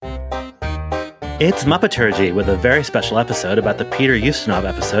It's Muppeturgy with a very special episode about the Peter Ustinov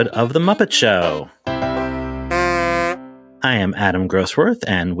episode of The Muppet Show. I am Adam Grossworth,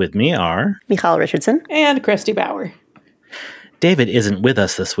 and with me are... Michal Richardson. And Christy Bauer. David isn't with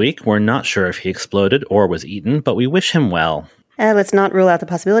us this week. We're not sure if he exploded or was eaten, but we wish him well. Let's not rule out the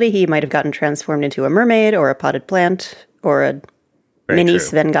possibility he might have gotten transformed into a mermaid or a potted plant or a mini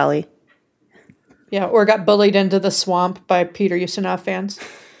Svengali. Yeah, or got bullied into the swamp by Peter Ustinov fans.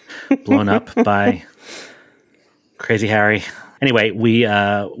 Blown up by Crazy Harry. Anyway, we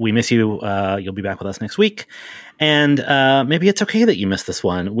miss you. You'll be back with us next week. And maybe it's okay that you missed this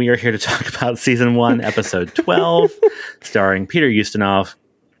one. We are here to talk about Season 1, Episode 12, starring Peter Ustinov.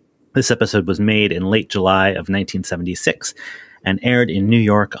 This episode was made in late July of 1976 and aired in New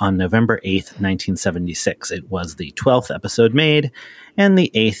York on November 8th, 1976. It was the 12th episode made, and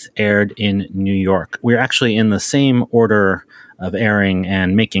the 8th aired in New York. We're actually in the same order of airing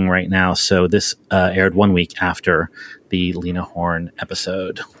and making right now, so this aired 1 week after the Lena Horne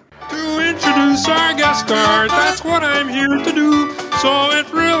episode. To introduce our guest star, that's what I'm here to do. So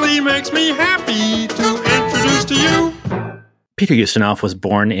it really makes me happy to introduce to you. Peter Ustinov was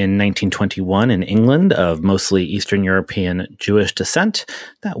born in 1921 in England of mostly Eastern European Jewish descent.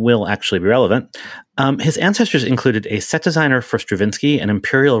 That will actually be relevant. His ancestors included a set designer for Stravinsky, an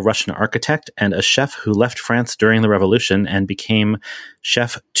imperial Russian architect, and a chef who left France during the Revolution and became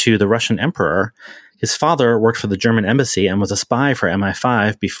chef to the Russian emperor. His father worked for the German embassy and was a spy for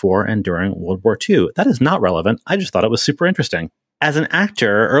MI5 before and during World War II. That is not relevant. I just thought it was super interesting. As an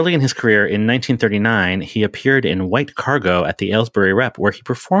actor, early in his career in 1939, he appeared in White Cargo at the Aylesbury Rep, where he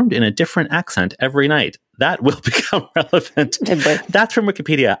performed in a different accent every night. That will become relevant. That's from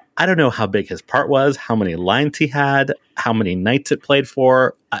Wikipedia. I don't know how big his part was, how many lines he had, how many nights it played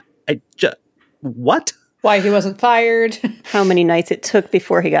for. What? Why he wasn't fired. How many nights it took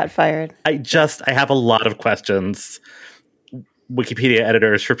before he got fired. I have a lot of questions. Wikipedia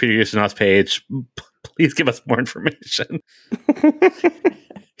editors for Peter Ustinov's page, please give us more information.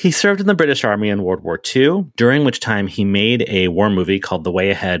 He served in the British Army in World War II, during which time he made a war movie called The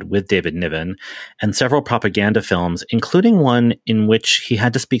Way Ahead with David Niven, and several propaganda films, including one in which he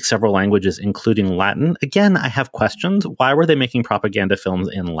had to speak several languages, including Latin. Again, I have questions. Why were they making propaganda films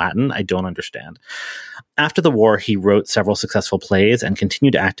in Latin? I don't understand. After the war, he wrote several successful plays and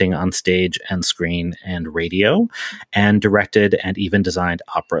continued acting on stage and screen and radio, and directed and even designed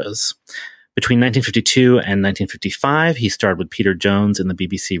operas. Between 1952 and 1955, he starred with Peter Jones in the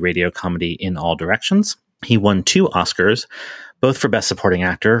BBC radio comedy In All Directions. He won 2 Oscars, both for Best Supporting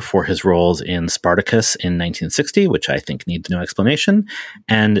Actor for his roles in Spartacus in 1960, which I think needs no explanation,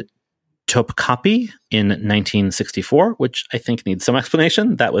 and Topkapi in 1964, which I think needs some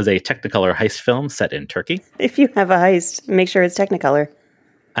explanation. That was a Technicolor heist film set in Turkey. If you have a heist, make sure it's Technicolor.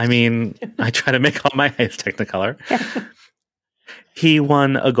 I mean, I try to make all my heists Technicolor. Yeah. He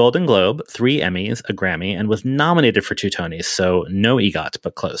won a Golden Globe, 3 Emmys, a Grammy, and was nominated for 2 Tonys, so no EGOT,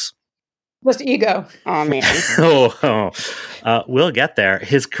 but close. Just ego. Oh, man. We'll get there.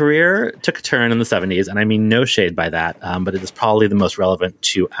 His career took a turn in the 70s, and I mean no shade by that, but it is probably the most relevant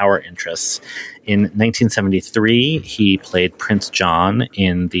to our interests. In 1973, he played Prince John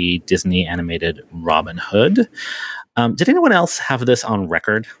in the Disney animated Robin Hood. Did anyone else have this on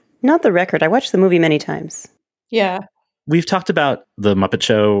record? Not the record. I watched the movie many times. Yeah. We've talked about the Muppet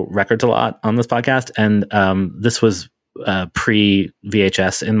Show records a lot on this podcast, and this was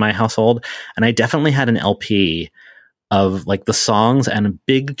pre-VHS in my household, and I definitely had an LP of like the songs and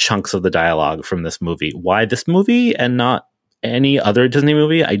big chunks of the dialogue from this movie. Why this movie and not any other Disney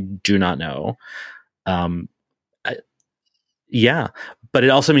movie, I do not know. Yeah, but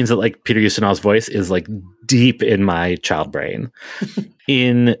it also means that like Peter Ustinov's voice is like deep in my child brain.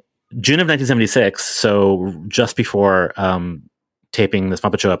 In June of 1976, so just before taping this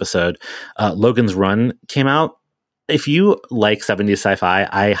Muppet Show episode, Logan's Run came out. If you like 70s sci-fi,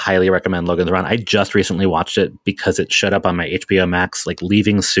 I highly recommend Logan's Run. I just recently watched it because it showed up on my HBO Max like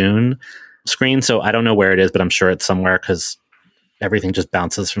leaving soon screen, so I don't know where it is, but I'm sure it's somewhere because everything just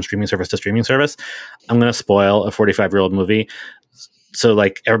bounces from streaming service to streaming service. I'm going to spoil a 45-year-old movie. So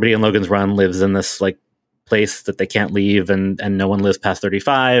like everybody in Logan's Run lives in this like place that they can't leave, and no one lives past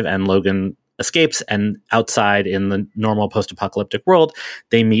 35, and Logan escapes, and outside in the normal post-apocalyptic world,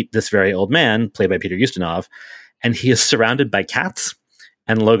 they meet this very old man, played by Peter Ustinov, and he is surrounded by cats,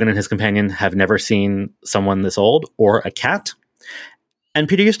 and Logan and his companion have never seen someone this old or a cat. And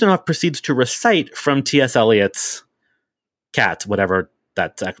Peter Ustinov proceeds to recite from T.S. Eliot's Cats, whatever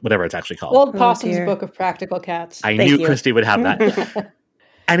it's actually called. Old Possum's Book of Practical Cats. I knew Christy would have that.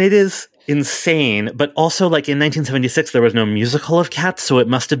 And it is insane, but also like in 1976, there was no musical of Cats, so it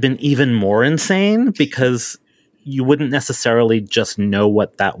must have been even more insane because you wouldn't necessarily just know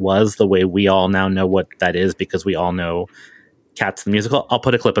what that was the way we all now know what that is because we all know Cats the musical. I'll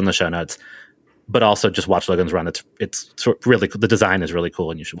put a clip in the show notes, but also just watch Logan's Run. It's really the design is really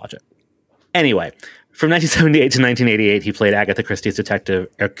cool and you should watch it. Anyway, from 1978 to 1988, he played Agatha Christie's detective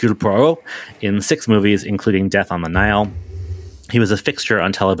Hercule Poirot in 6 movies, including Death on the Nile. He was a fixture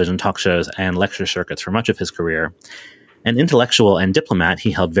on television talk shows and lecture circuits for much of his career. An intellectual and diplomat, he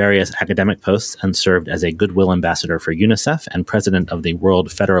held various academic posts and served as a goodwill ambassador for UNICEF and president of the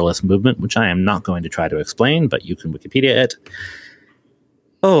World Federalist Movement, which I am not going to try to explain, but you can Wikipedia it.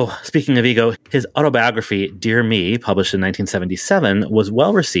 Oh, speaking of ego, his autobiography, Dear Me, published in 1977, was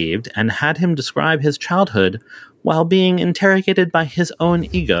well received and had him describe his childhood while being interrogated by his own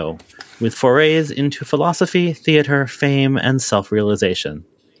ego, with forays into philosophy, theater, fame, and self-realization.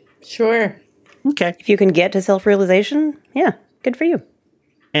 Sure. Okay. If you can get to self-realization, yeah, good for you.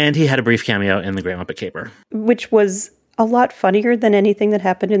 And he had a brief cameo in The Great Muppet Caper. Which was a lot funnier than anything that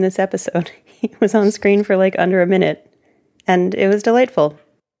happened in this episode. He was on screen for like under a minute, and it was delightful.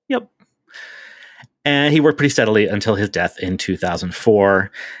 Yep. And he worked pretty steadily until his death in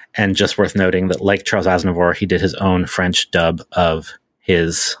 2004. And just worth noting that, like Charles Aznavour, he did his own French dub of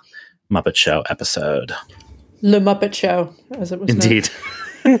his Muppet Show episode. Le Muppet Show, as it was Indeed.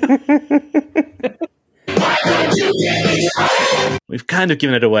 We've kind of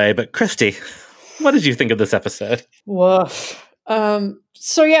given it away, but Christy, what did you think of this episode? Woof.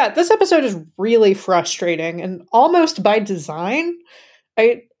 So yeah, this episode is really frustrating and almost by design.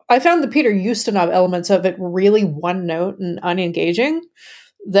 I found the Peter Ustinov elements of it really one note and unengaging.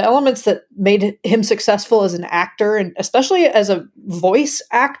 The elements that made him successful as an actor, and especially as a voice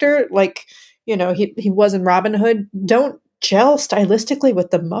actor, like, you know, he was in Robin Hood, don't gel stylistically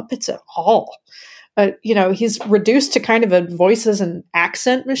with the Muppets at all. You know, he's reduced to kind of a voices and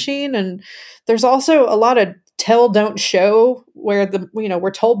accent machine. And there's also a lot of tell, don't show where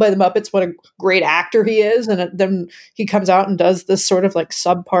we're told by the Muppets what a great actor he is. And then he comes out and does this sort of like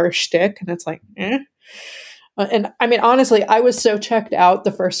subpar shtick. And it's like, eh. And I mean, honestly, I was so checked out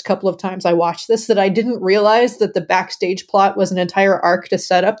the first couple of times I watched this that I didn't realize that the backstage plot was an entire arc to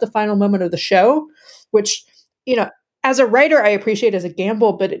set up the final moment of the show, which, you know, as a writer, I appreciate as a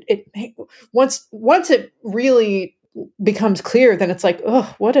gamble, but it once it really becomes clear, then it's like,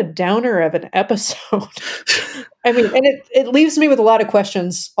 oh, what a downer of an episode. I mean, and it leaves me with a lot of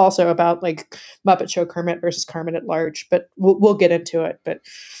questions also about like Muppet Show Kermit versus Kermit at large, but we'll get into it. But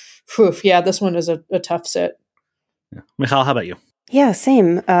whew, yeah, this one is a tough sit. Yeah. Michal, how about you? Yeah,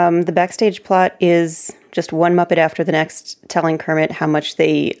 same. The backstage plot is just one Muppet after the next telling Kermit how much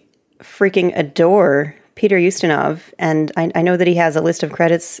they freaking adore Peter Ustinov. And I know that he has a list of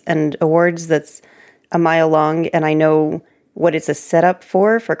credits and awards that's a mile long, and I know what it's a setup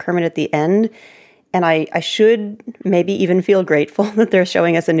for Kermit at the end. And I should maybe even feel grateful that they're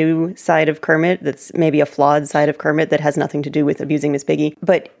showing us a new side of Kermit that's maybe a flawed side of Kermit that has nothing to do with abusing Miss Piggy.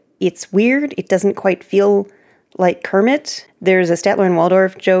 But it's weird. It doesn't quite feel like Kermit. There's a Statler and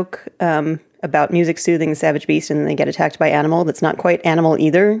Waldorf joke about music soothing the savage beast and then they get attacked by Animal. That's not quite Animal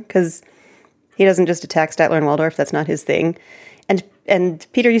either, because he doesn't just attack Statler and Waldorf. That's not his thing. And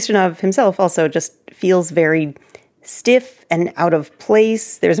Peter Ustinov himself also just feels very stiff and out of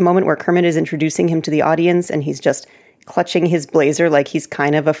place. There's a moment where Kermit is introducing him to the audience and he's just clutching his blazer like he's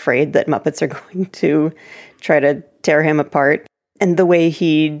kind of afraid that Muppets are going to try to tear him apart. And the way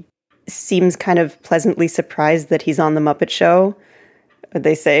he seems kind of pleasantly surprised that he's on the Muppet Show.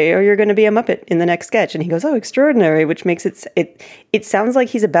 They say, oh, you're going to be a Muppet in the next sketch. And he goes, oh, extraordinary, which makes it sounds like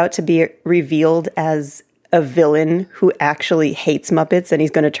he's about to be revealed as a villain who actually hates Muppets and he's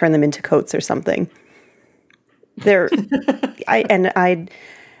going to turn them into coats or something. I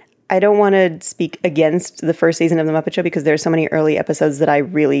don't want to speak against the first season of The Muppet Show because there are so many early episodes that I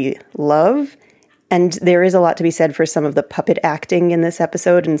really love. And there is a lot to be said for some of the puppet acting in this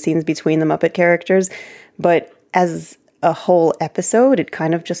episode and scenes between the Muppet characters. But as a whole episode, it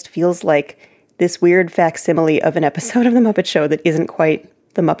kind of just feels like this weird facsimile of an episode of The Muppet Show that isn't quite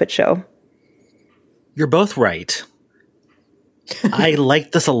The Muppet Show. You're both right. I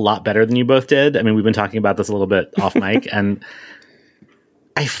liked this a lot better than you both did. I mean, we've been talking about this a little bit off mic, and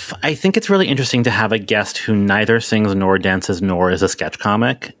I think it's really interesting to have a guest who neither sings nor dances nor is a sketch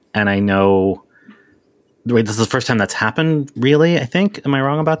comic. And I know, wait, this is the first time that's happened, really, I think. Am I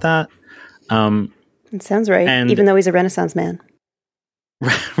wrong about that? It sounds right, even though he's a Renaissance man.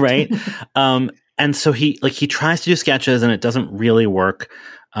 Right? And so he tries to do sketches and it doesn't really work.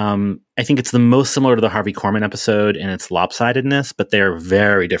 I think it's the most similar to the Harvey Korman episode in its lopsidedness, but they're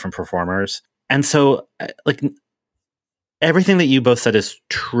very different performers. And so, like, everything that you both said is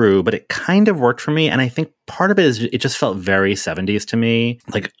true, but it kind of worked for me. And I think part of it is it just felt very 70s to me.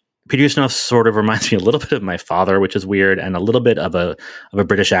 Like, Peter Ustinov sort of reminds me a little bit of my father, which is weird, and a little bit of a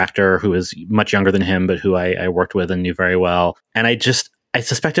British actor who is much younger than him, but who I worked with and knew very well. And I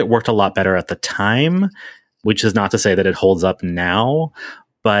suspect it worked a lot better at the time, which is not to say that it holds up now.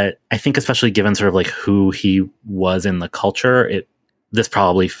 But I think especially given sort of like who he was in the culture, this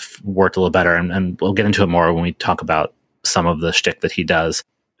probably worked a little better. And we'll get into it more when we talk about some of the shtick that he does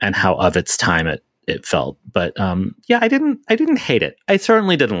and how of its time it felt. But yeah, I didn't hate it. I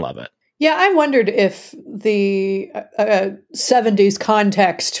certainly didn't love it. Yeah, I wondered if the 70s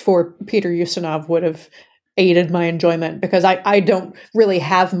context for Peter Ustinov would have aided my enjoyment, because I don't really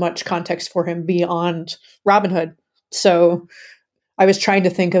have much context for him beyond Robin Hood. So I was trying to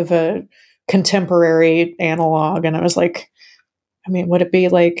think of a contemporary analog, and I was like, I mean, would it be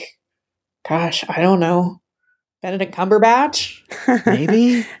like, gosh, I don't know, Benedict Cumberbatch?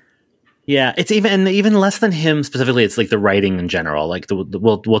 Maybe. Yeah, it's even less than him specifically. It's like the writing in general. Like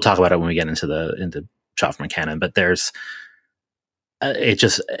we'll talk about it when we get into Hoffman canon. But there's it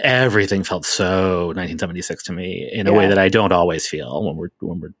just everything felt so 1976 to me in a way that I don't always feel when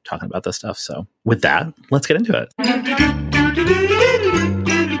we're talking about this stuff. So with that, let's get into it.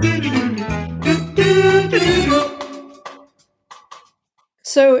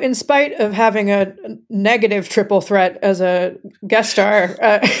 So in spite of having a negative triple threat as a guest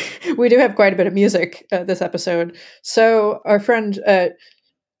star, we do have quite a bit of music this episode. So our friend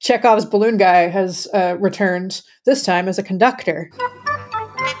Chekhov's balloon guy has returned, this time as a conductor.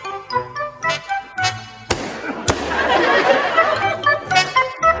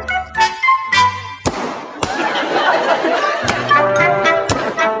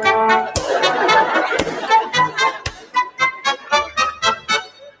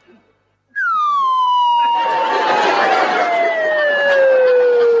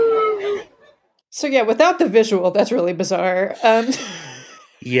 So yeah, without the visual, that's really bizarre.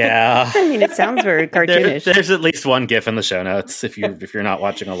 Yeah, I mean, it sounds very cartoonish. There's at least one GIF in the show notes if you're not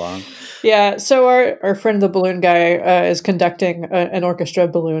watching along. Yeah, so our friend the balloon guy is conducting an orchestra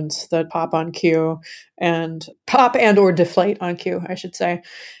of balloons that pop on cue, and pop and or deflate on cue, I should say.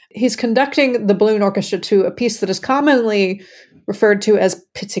 He's conducting the balloon orchestra to a piece that is commonly referred to as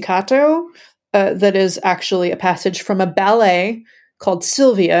pizzicato, that is actually a passage from a ballet called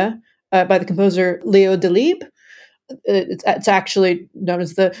Sylvia, by the composer Leo Delibes. It's actually known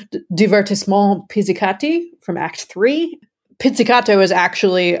as the Divertissement Pizzicati from Act 3. Pizzicato is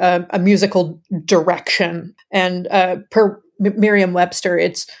actually a musical direction, and per Merriam-Webster,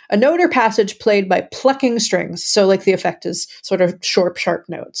 it's a note or passage played by plucking strings, so like the effect is sort of sharp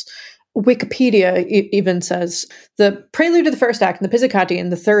notes. Wikipedia even says the prelude to the first act and the pizzicati in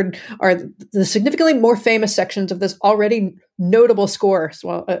the third are the significantly more famous sections of this already notable score.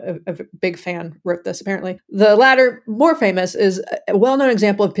 Well, a big fan wrote this, apparently. The latter, more famous, is a well-known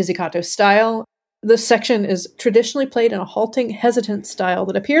example of pizzicato style. This section is traditionally played in a halting, hesitant style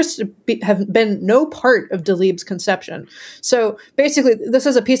that appears to have been no part of Delibes' conception. So basically, this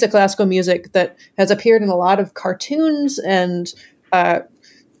is a piece of classical music that has appeared in a lot of cartoons and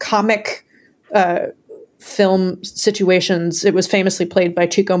comic film situations. It was famously played by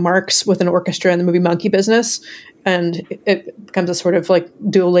Chico Marx with an orchestra in the movie Monkey Business, and it becomes a sort of like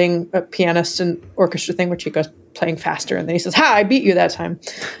dueling pianist and orchestra thing where Chico's playing faster, and then he says, "Ha! I beat you that time."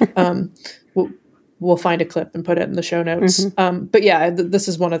 We'll find a clip and put it in the show notes. Mm-hmm. But yeah, this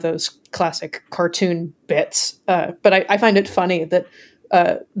is one of those classic cartoon bits. But I find it funny that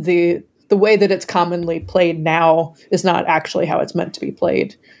the way that it's commonly played now is not actually how it's meant to be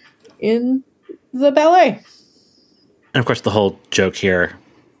played in the ballet. And of course, the whole joke here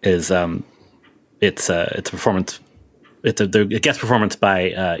is it's a performance. It's a guest performance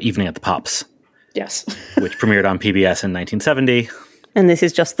by Evening at the Pops. Yes, which premiered on PBS in 1970. And this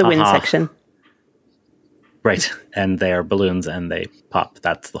is just the wind section. Right. And they are balloons and they pop.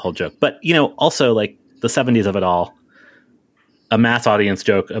 That's the whole joke. But, also like the 70s of it all, a mass audience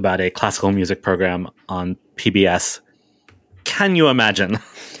joke about a classical music program on PBS. Can you imagine?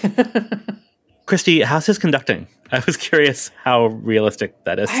 Christy, how's his conducting? I was curious how realistic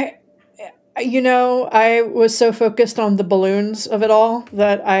that is. I was so focused on the balloons of it all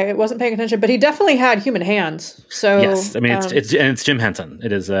that I wasn't paying attention, but he definitely had human hands. So yes, I mean it's Jim Henson.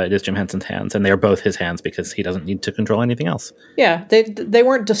 It is Jim Henson's hands, and they are both his hands because he doesn't need to control anything else. Yeah, they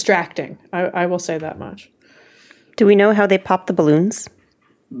weren't distracting. I will say that much. Do we know how they pop the balloons?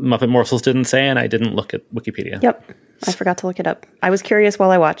 Muppet Morsels didn't say, and I didn't look at Wikipedia. Yep. I forgot to look it up. I was curious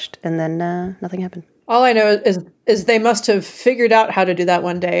while I watched, and then nothing happened. All I know is they must have figured out how to do that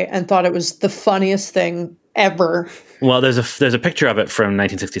one day and thought it was the funniest thing ever. Well, there's a picture of it from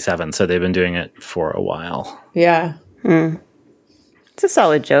 1967, so they've been doing it for a while. Yeah. It's a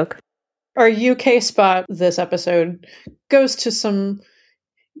solid joke. Our UK spot this episode goes to some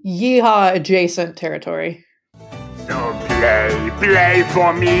yeehaw adjacent territory. So play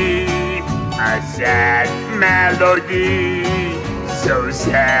for me a sad melody, so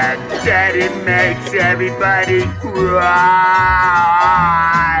sad that it makes everybody cry.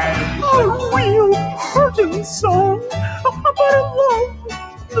 A real hurting song about a love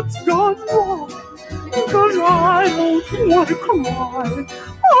that's gone wrong, because I don't want to cry.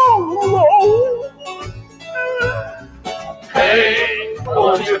 Oh, Hey,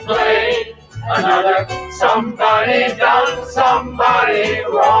 won't you play another somebody done somebody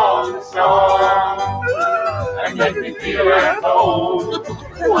wrong song and make me feel at home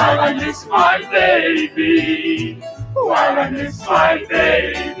while I miss my baby, while I miss my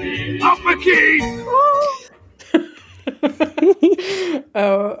baby. Up a key!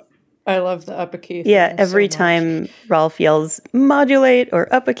 Oh, I love the up a key. Yeah, thing every so much. time Rolf yells modulate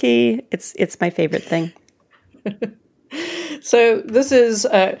or up a key, it's my favorite thing. So this is,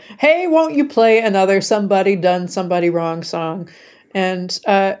 hey, won't you play another somebody done somebody wrong song? And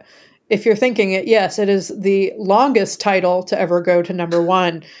if you're thinking it, yes, it is the longest title to ever go to number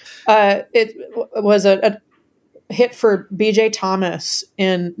one. It was a hit for B.J. Thomas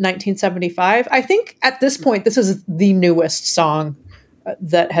in 1975. I think at this point, this is the newest song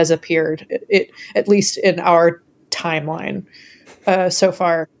that has appeared, at least in our timeline so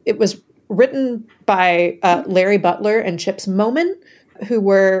far. It was written by Larry Butler and Chips Moman, who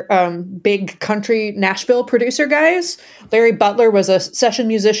were big country Nashville producer guys. Larry Butler was a session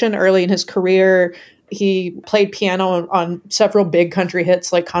musician early in his career. He played piano on several big country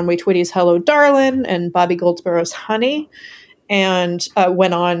hits like Conway Twitty's Hello Darlin' and Bobby Goldsboro's Honey, and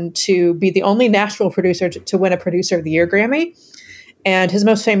went on to be the only Nashville producer to win a Producer of the Year Grammy. And his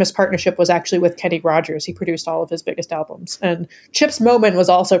most famous partnership was actually with Kenny Rogers. He produced all of his biggest albums. And Chips Moman was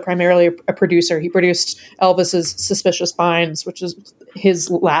also primarily a producer. He produced Elvis's Suspicious Minds, which is his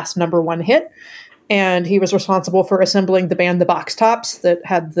last number one hit. And he was responsible for assembling the band The Box Tops that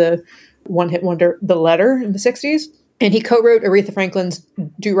had the one-hit wonder The Letter in the 60s. And he co-wrote Aretha Franklin's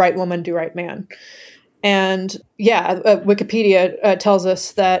Do Right Woman, Do Right Man. And Wikipedia tells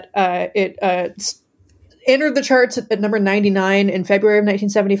us that it entered the charts at number 99 in February of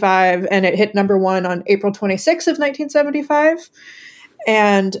 1975, and it hit number one on April 26th of 1975.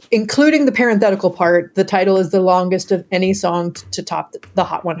 And including the parenthetical part, the title is the longest of any song to top the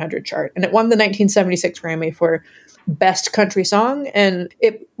Hot 100 chart. And it won the 1976 Grammy for Best Country Song. And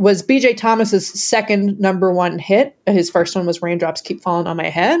it was B.J. Thomas's second number one hit. His first one was Raindrops Keep Falling on My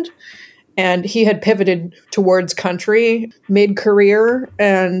Head. And he had pivoted towards country mid-career.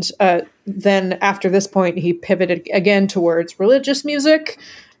 And then after this point, he pivoted again towards religious music.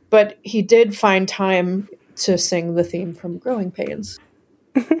 But he did find time to sing the theme from Growing Pains.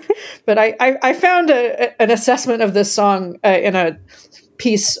 But I found an assessment of this song in a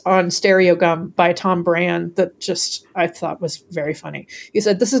piece on Stereo Gum by Tom Brand that just I thought was very funny. He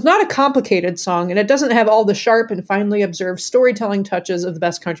said, "This is not a complicated song, and it doesn't have all the sharp and finely observed storytelling touches of the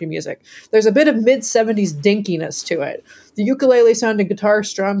best country music. There's a bit of mid-70s dinkiness to it. The ukulele-sounding guitar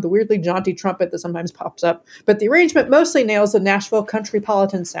strum, the weirdly jaunty trumpet that sometimes pops up, but the arrangement mostly nails the Nashville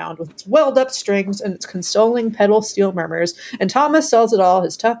countrypolitan sound with its welled-up strings and its consoling pedal steel murmurs, and Thomas sells it all,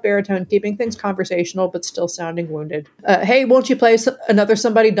 his tough baritone keeping things conversational but still sounding wounded. Hey, won't you play another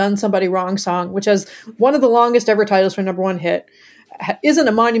Somebody Done Somebody Wrong song, which has one of the longest ever titles for number one hit, isn't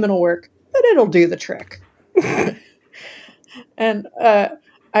a monumental work, but it'll do the trick." And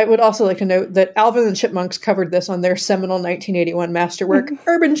I would also like to note that Alvin and the Chipmunks covered this on their seminal 1981 masterwork,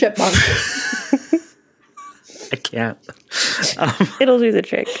 Urban Chipmunk. I can't. It'll do the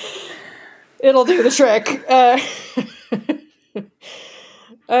trick. It'll do the trick.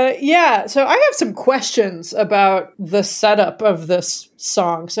 So I have some questions about the setup of this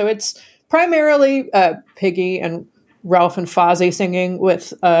song. So it's primarily Piggy and Ralph and Fozzie singing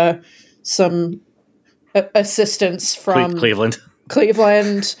with some assistance from Cleveland,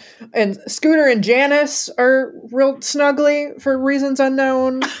 and Scooter and Janice are real snuggly for reasons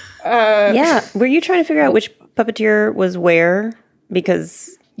unknown. Yeah. Were you trying to figure out which puppeteer was where?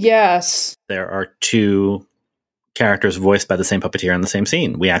 Because yes, there are two characters voiced by the same puppeteer in the same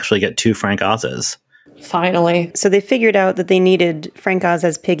scene. We actually get two Frank Oz's. Finally. So they figured out that they needed Frank Oz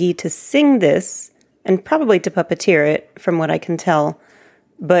as Piggy to sing this and probably to puppeteer it, from what I can tell.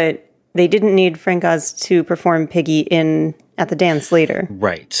 but they didn't need Frank Oz to perform Piggy at the dance later.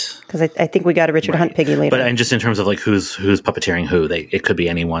 Right. Because I think we got a Richard Hunt Piggy later. But and just in terms of like who's puppeteering who, it could be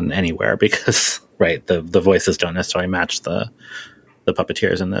anyone anywhere because the voices don't necessarily match the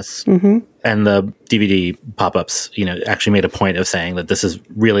puppeteers in this. Mm-hmm. And the DVD pop-ups, actually made a point of saying that this is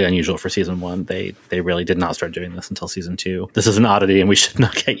really unusual for season 1. They really did not start doing this until season 2. This is an oddity and we should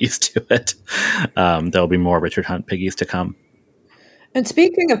not get used to it. There'll be more Richard Hunt Piggies to come. And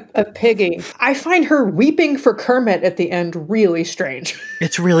speaking of Piggy, I find her weeping for Kermit at the end really strange.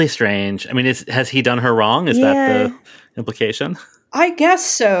 It's really strange. I mean, has he done her wrong? Is that the implication? I guess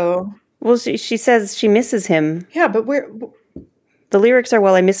so. Well, she says she misses him. Yeah, but the lyrics are,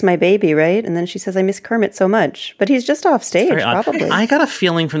 well, I miss my baby, right? And then she says, I miss Kermit so much. But he's just off stage, probably. I got a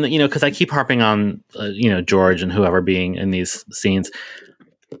feeling from because I keep harping on, George and whoever being in these scenes.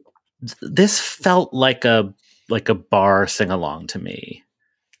 This felt like a bar sing-along to me.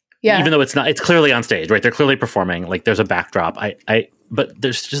 Yeah. Even though it's not, it's clearly on stage, right? They're clearly performing. Like, there's a backdrop. But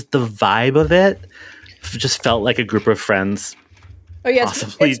there's just the vibe of it just felt like a group of friends. Oh yeah,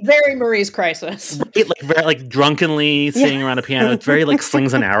 it's very Marie's Crisis. Right, very drunkenly singing around a piano. It's very like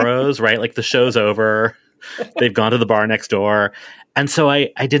Slings and Arrows, right? Like the show's over, they've gone to the bar next door, and so I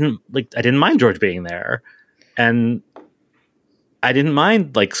didn't mind George being there, and I didn't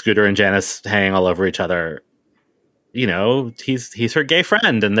mind like Scooter and Janice hanging all over each other. He's her gay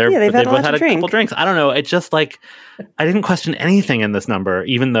friend, and they've both had a couple drinks. I don't know. It just I didn't question anything in this number,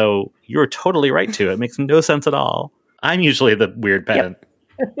 even though you're totally right to. It makes no sense at all. I'm usually the weird pedant.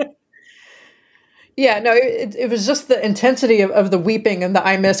 Yep. Yeah, no, it was just the intensity of the weeping and the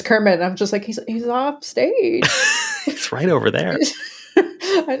I miss Kermit. And I'm just like, he's off stage. It's right over there.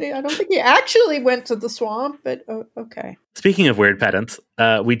 I don't think he actually went to the swamp, but okay. Speaking of weird pedants,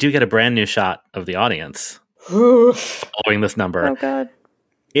 we do get a brand new shot of the audience following this number. Oh, God.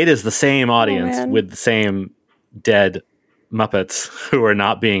 It is the same audience with the same dead Muppets who are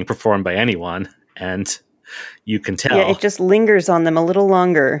not being performed by anyone. And you can tell. Yeah, it just lingers on them a little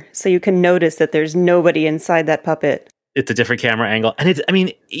longer, so you can notice that there's nobody inside that puppet. It's a different camera angle. And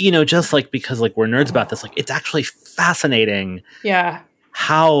just because we're nerds about this, it's actually fascinating. Yeah.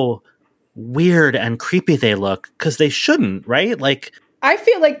 How weird and creepy they look, because they shouldn't, right? I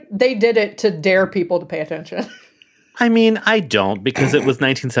feel like they did it to dare people to pay attention. I don't, because it was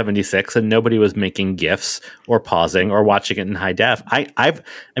 1976 and nobody was making GIFs or pausing or watching it in high def. How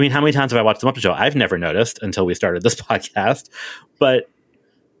many times have I watched The Muppet Show? I've never noticed until we started this podcast. But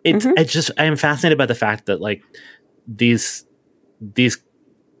I am fascinated by the fact that these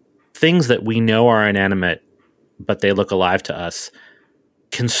things that we know are inanimate, but they look alive to us,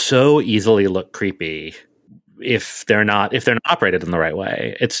 can so easily look creepy if they're not operated in the right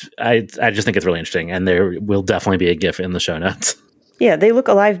way. I just think it's really interesting, and there will definitely be a GIF in the show notes. Yeah, they look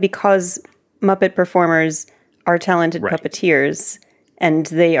alive because Muppet performers are talented puppeteers, and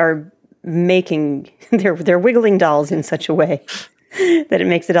they are making they're wiggling dolls in such a way that it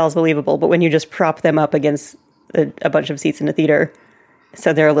makes the dolls believable. But when you just prop them up against a bunch of seats in a theater,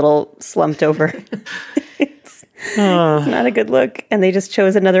 so they're a little slumped over. It's not a good look. And they just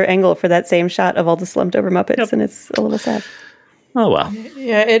chose another angle for that same shot of all the slumped over Muppets, and it's a little sad. Oh, well.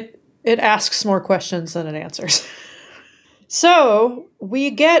 Yeah, it asks more questions than it answers. So, we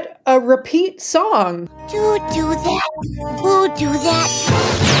get a repeat song. Do that. Who do that?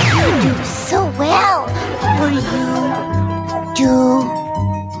 You do so well. Will you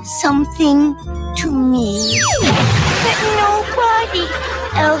do something to me that nobody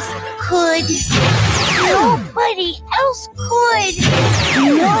else could? Nobody else could.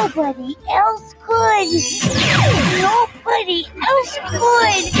 Nobody else could. Nobody else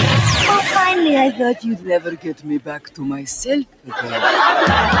could. Oh, finally, I thought you'd never get me back to myself again.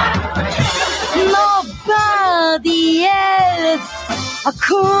 Nobody else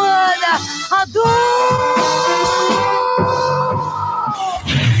could do.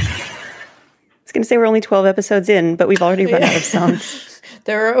 I was going to say we're only 12 episodes in, but we've already run out of songs.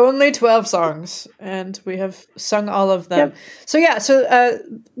 There are only 12 songs, and we have sung all of them. Yep. So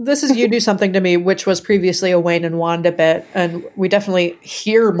this is You Do Something to Me, which was previously a Wayne and Wanda bit, and we definitely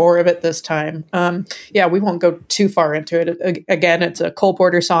hear more of it this time. We won't go too far into it. Again, it's a Cole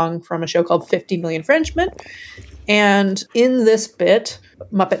Porter song from a show called 50 Million Frenchmen. And in this bit,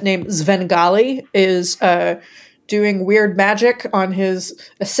 Muppet named Svengali is doing weird magic on his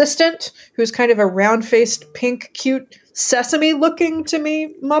assistant, who's kind of a round-faced, pink, cute, Sesame-looking to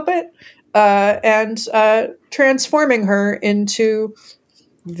me Muppet, and transforming her into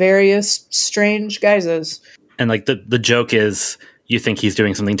various strange guises. And the joke is, you think he's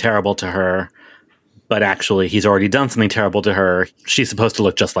doing something terrible to her, but actually he's already done something terrible to her. She's supposed to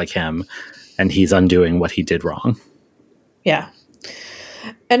look just like him, and he's undoing what he did wrong. Yeah.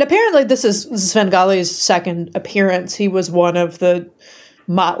 And apparently this is Svengali's second appearance. He was one of the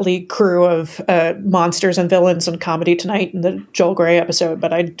motley crew of monsters and villains in Comedy Tonight in the Joel Grey episode,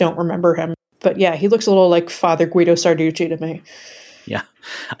 but I don't remember him. But yeah, he looks a little like Father Guido Sarducci to me. Yeah.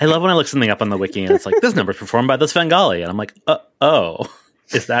 I love when I look something up on the wiki and it's like, this number is performed by the Svengali. And I'm like, oh,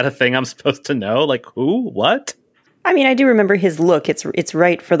 is that a thing I'm supposed to know? Like, who? What? I mean, I do remember his look. It's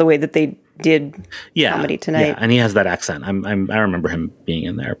right for the way that they did Comedy Tonight. Yeah, and he has that accent. I remember him being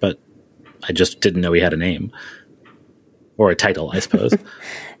in there, but I just didn't know he had a name. Or a title, I suppose.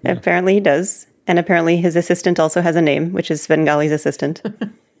 Apparently he does. And apparently his assistant also has a name, which is Svengali's assistant.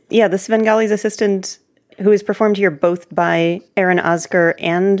 Yeah, the Svengali's assistant, who is performed here both by Aaron Oscar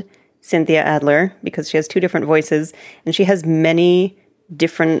and Cynthia Adler, because she has two different voices, and she has many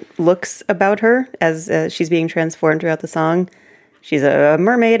different looks about her as she's being transformed throughout the song. She's a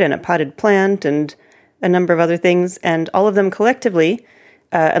mermaid and a potted plant and a number of other things, and all of them collectively,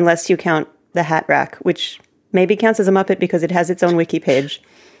 unless you count the hat rack, which maybe counts as a Muppet because it has its own wiki page.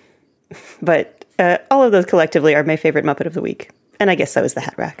 But all of those collectively are my favorite Muppet of the week. And I guess so is the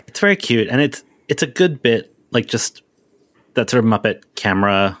hat rack. It's very cute, and it's a good bit, like just that sort of Muppet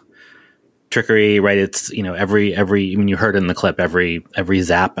camera trickery, right? It's, every I mean, you heard it in the clip, every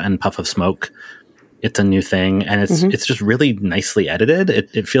zap and puff of smoke, it's a new thing, and it's just really nicely edited.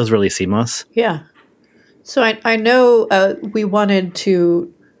 It feels really seamless. Yeah. So I know we wanted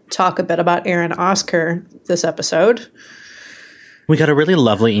to talk a bit about Aaron Oscar this episode. We got a really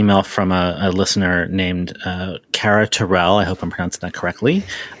lovely email from a listener named Cara Terrell, I hope I'm pronouncing that correctly,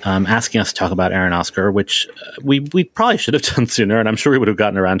 asking us to talk about Aaron Oscar, which we probably should have done sooner, and I'm sure we would have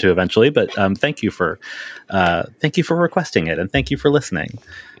gotten around to eventually, but thank you for requesting it, and thank you for listening.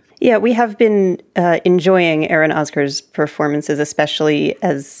 Yeah, we have been enjoying Aaron Oscar's performances, especially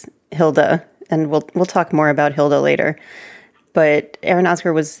as Hilda, and we'll talk more about Hilda later. But Aaron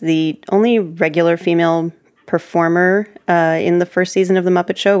Oscar was the only regular female performer in the first season of The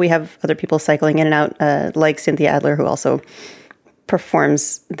Muppet Show. We have other people cycling in and out, like Cynthia Adler, who also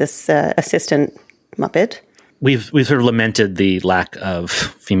performs this assistant Muppet. We've sort of lamented the lack of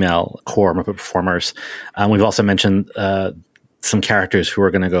female core Muppet performers. We've also mentioned some characters who are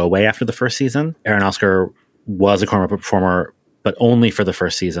going to go away after the first season. Aaron Oscar was a core Muppet performer, but only for the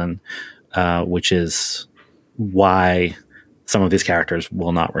first season, which is why some of these characters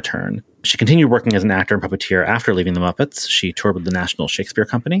will not return. She continued working as an actor and puppeteer after leaving the Muppets. She toured with the National Shakespeare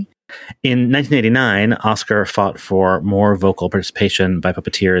Company. In 1989, Oscar fought for more vocal participation by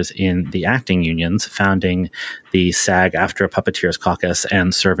puppeteers in the acting unions, founding the SAG-AFTRA Puppeteers Caucus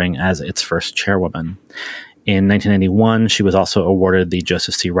and serving as its first chairwoman. In 1991, she was also awarded the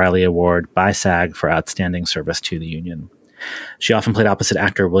Joseph C. Reilly Award by SAG for outstanding service to the union. She often played opposite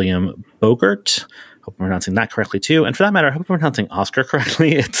actor William Bogert. Hope I'm pronouncing that correctly too. And for that matter, I hope I'm pronouncing Oscar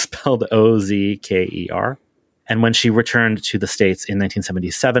correctly. It's spelled Ozker. And when she returned to the States in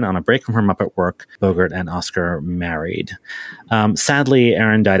 1977 on a break from her Muppet work, Bogert and Oscar married. Sadly,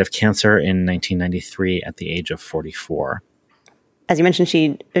 Aaron died of cancer in 1993 at the age of 44. As you mentioned,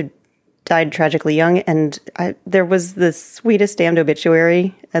 she died tragically young, and there was the sweetest damned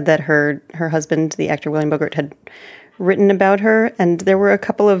obituary that her husband, the actor William Bogert, had written about her. And there were a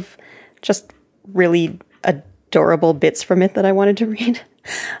couple of just really adorable bits from it that I wanted to read.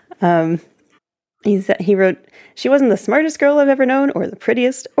 He wrote, "She wasn't the smartest girl I've ever known, or the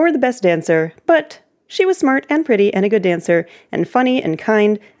prettiest, or the best dancer, but she was smart and pretty and a good dancer, and funny and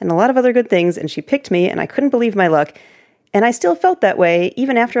kind, and a lot of other good things, and she picked me, and I couldn't believe my luck. And I still felt that way,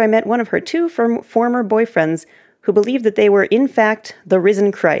 even after I met one of her two former boyfriends who believed that they were, in fact, the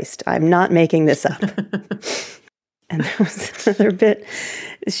risen Christ. I'm not making this up." And there was another bit.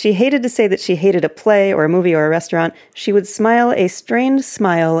 She hated to say that she hated a play or a movie or a restaurant. She would smile a strained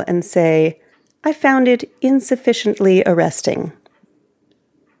smile and say, "I found it insufficiently arresting."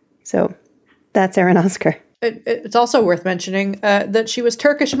 So that's Aaron Oscar. It's also worth mentioning that she was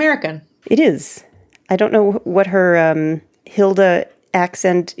Turkish American. It is. I don't know what her Hilda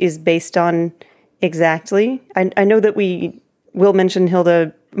accent is based on exactly. I know that we will mention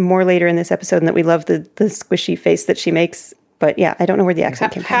Hilda more later in this episode and that we love the squishy face that she makes. But yeah, I don't know where the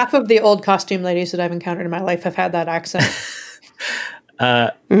accent came from. Half of the old costume ladies that I've encountered in my life have had that accent.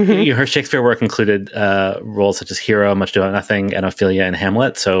 Her Shakespeare work included roles such as Hero, Much Ado About Nothing, and Ophelia in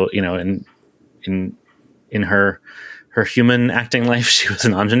Hamlet. So, in her her human acting life, she was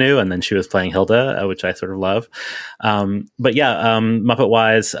an ingenue, and then she was playing Hilda, which I sort of love. But yeah,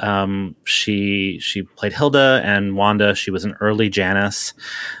 Muppet-wise, she played Hilda, and Wanda, she was an early Janice.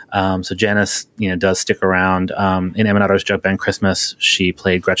 So Janice, does stick around. In Emanato's Jug Band Christmas, she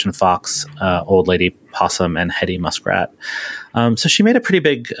played Gretchen Fox, Old Lady Possum, and Hetty Muskrat. So she made a pretty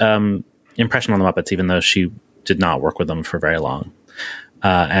big impression on the Muppets, even though she did not work with them for very long.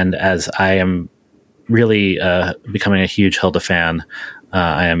 And as I am really becoming a huge Hilda fan,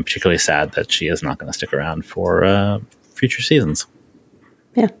 I am particularly sad that she is not going to stick around for future seasons.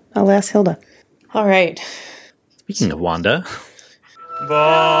 Yeah, alas, Hilda. All right. Speaking of Wanda.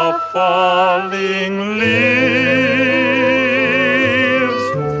 The falling leaves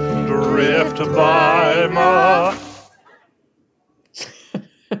drift by my...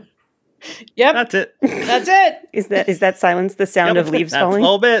 Yep. That's it. That's it. Is that silence the sound of leaves falling? A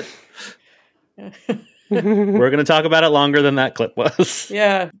little bit. We're going to talk about it longer than that clip was.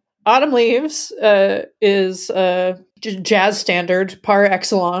 Yeah. Autumn Leaves is jazz standard par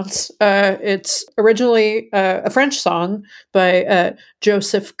excellence. It's originally a French song by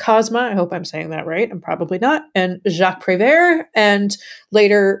Joseph Cosma. I hope I'm saying that right. I'm probably not. And Jacques Prévert, and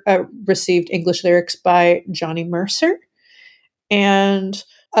later received English lyrics by Johnny Mercer. And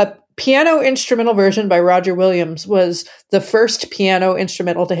a piano instrumental version by Roger Williams was the first piano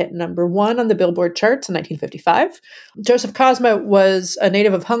instrumental to hit #1 on the Billboard charts in 1955. Joseph Cosma was a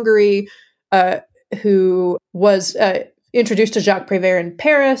native of Hungary who was introduced to Jacques Prévert in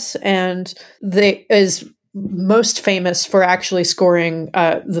Paris, and is most famous for actually scoring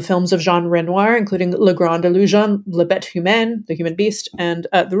the films of Jean Renoir, including Le Grand Illusion, La Bête Humaine, The Human Beast, and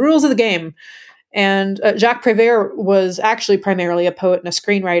The Rules of the Game. And Jacques Prévert was actually primarily a poet and a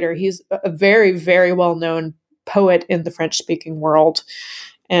screenwriter. He's a very, very well-known poet in the French-speaking world.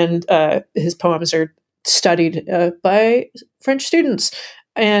 And his poems are studied by French students.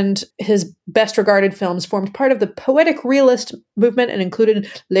 And his best-regarded films formed part of the poetic realist movement and included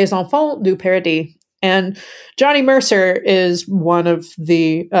Les Enfants du Paradis. And Johnny Mercer is one of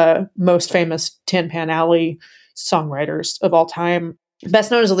the most famous Tin Pan Alley songwriters of all time.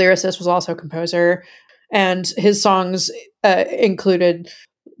 Best known as a lyricist, was also a composer, and his songs included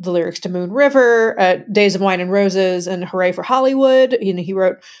the lyrics to Moon River, Days of Wine and Roses, and Hooray for Hollywood. He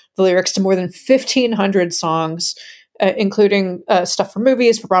wrote the lyrics to more than 1,500 songs, including stuff for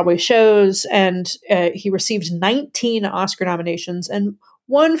movies, for Broadway shows, and he received 19 Oscar nominations and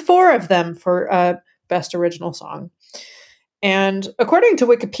won 4 of them for Best Original Song. And according to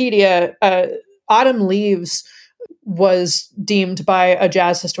Wikipedia, Autumn Leaves was deemed by a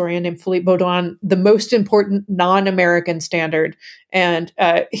jazz historian named Philippe Baudouin the most important non-American standard. And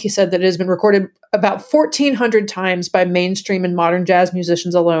he said that it has been recorded about 1,400 times by mainstream and modern jazz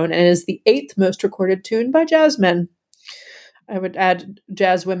musicians alone, and is the 8th most recorded tune by jazz men. I would add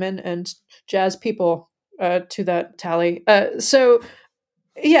jazz women and jazz people to that tally.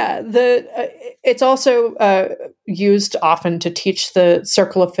 Yeah, it's also used often to teach the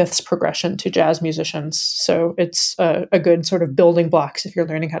circle of fifths progression to jazz musicians. So it's a good sort of building blocks if you're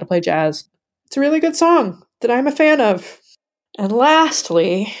learning how to play jazz. It's a really good song that I'm a fan of. And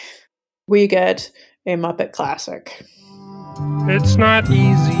lastly, we get a Muppet classic. It's not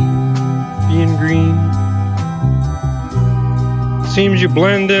easy being green. Seems you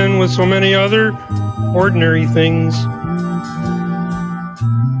blend in with so many other ordinary things.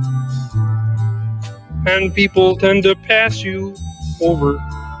 And people tend to pass you over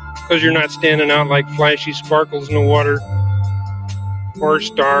because you're not standing out like flashy sparkles in the water or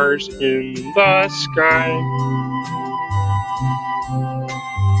stars in the sky.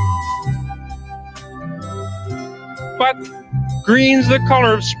 But green's the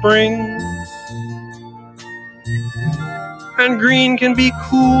color of spring, and green can be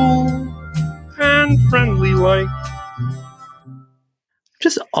cool and friendly like.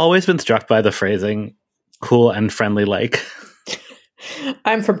 Just always been struck by the phrasing cool and friendly like.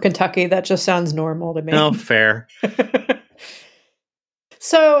 I'm from Kentucky. That just sounds normal to me. Oh, fair.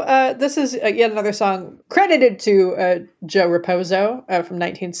 So this is yet another song credited to Joe Raposo from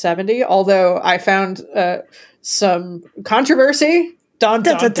 1970, although I found some controversy. Dun,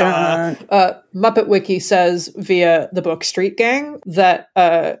 dun, dun. Muppet Wiki says via the book Street Gang that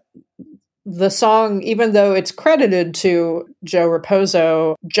the song, even though it's credited to Joe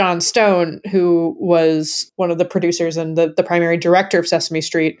Raposo, John Stone, who was one of the producers and the primary director of Sesame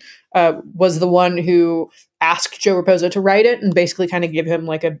Street, was the one who asked Joe Raposo to write it and basically kind of give him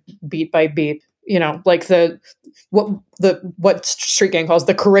like a beat by beat, like what Street Gang calls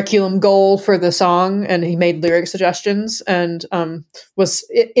the curriculum goal for the song, and he made lyric suggestions and was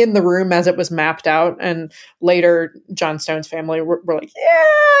in the room as it was mapped out. And later, John Stone's family were like,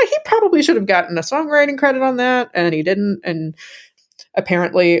 "Yeah, he probably should have gotten a songwriting credit on that," and he didn't. And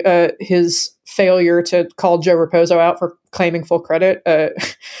apparently, his failure to call Joe Raposo out for claiming full credit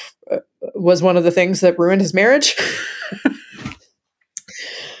was one of the things that ruined his marriage.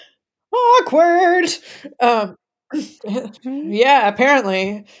 Awkward. Yeah,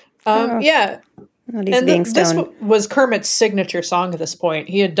 apparently. Yeah. Not easy being This stoned. was Kermit's signature song at this point.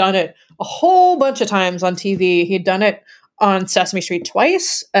 He had done it a whole bunch of times on TV. He had done it on Sesame Street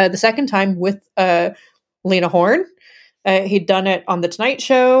twice. The second time with Lena Horne. He'd done it on The Tonight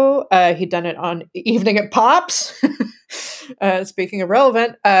Show. He'd done it on Evening at Pops. Speaking of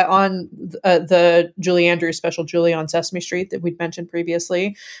relevant, on the Julie Andrews special, Julie on Sesame Street, that we'd mentioned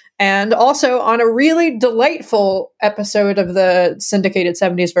previously. And also on a really delightful episode of the syndicated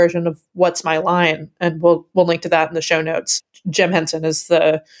 70s version of What's My Line? And we'll link to that in the show notes. Jim Henson is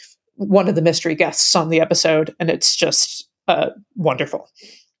one of the mystery guests on the episode, and it's just wonderful.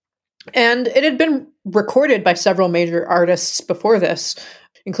 And it had been recorded by several major artists before this,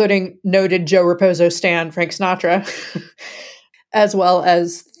 including noted Joe Raposo stan Frank Sinatra, as well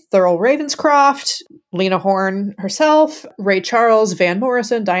as Thurl Ravenscroft, Lena Horne herself, Ray Charles, Van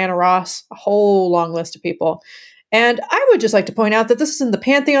Morrison, Diana Ross, a whole long list of people. And I would just like to point out that this is in the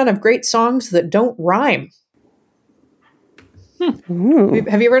pantheon of great songs that don't rhyme. Ooh,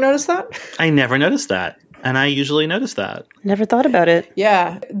 Have you ever noticed that? I never noticed that. And I usually notice that. never thought about it.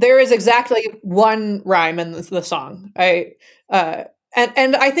 Yeah, there is exactly one rhyme in the song. And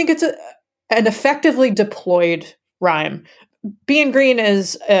I think it's an effectively deployed rhyme. Being Green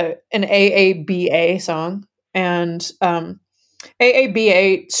is an AABA song, and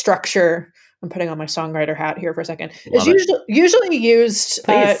AABA structure. I'm putting on my songwriter hat here for a second. Love Is usually used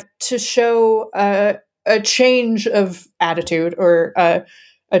Please. to show a change of attitude or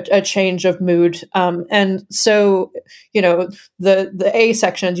a change of mood. And so, the A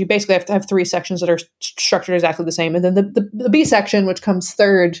sections, you basically have to have three sections that are structured exactly the same. And then the B section, which comes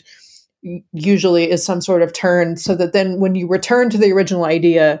third, usually is some sort of turn, so that then when you return to the original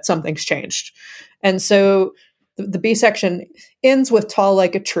idea, something's changed. And so the B section ends with Tall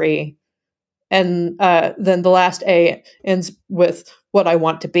Like a Tree. And then the last A ends with What I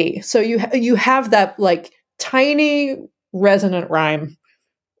Want to Be. So you have that like tiny resonant rhyme.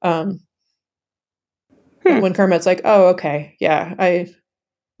 When Kermit's like, "Oh, okay, yeah,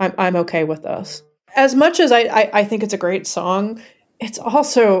 I'm okay with this." As much as I think it's a great song, it's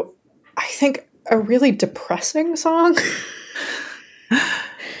also, I think, a really depressing song.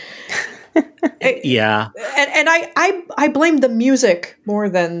 Yeah. And I blame the music more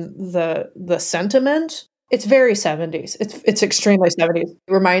than the sentiment. It's very 70s. It's extremely 70s. It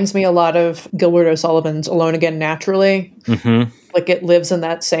reminds me a lot of Gilbert O'Sullivan's Alone Again Naturally. Mm-hmm. Like it lives in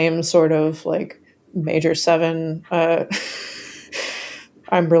that same sort of like major 7 I'm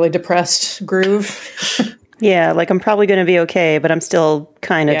really depressed groove. Yeah, like I'm probably going to be okay, but I'm still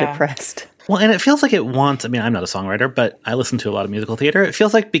kind of depressed. Well, and it feels like it wants, I mean, I'm not a songwriter, but I listen to a lot of musical theater. It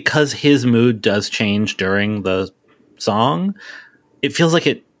feels like because his mood does change during the song, it feels like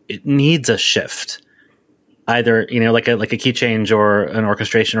it needs a shift. Either, like a key change or an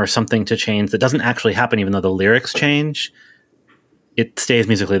orchestration or something to change that doesn't actually happen even though the lyrics change. It stays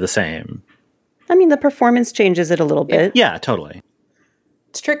musically the same. I mean, the performance changes it a little bit. Yeah, totally.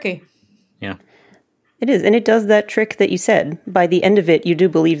 It's tricky. Yeah. It is. And it does that trick that you said. By the end of it, you do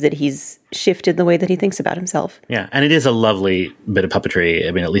believe that he's shifted the way that he thinks about himself. Yeah. And it is a lovely bit of puppetry.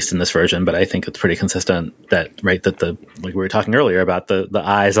 I mean, at least in this version, but I think it's pretty consistent that like we were talking earlier about the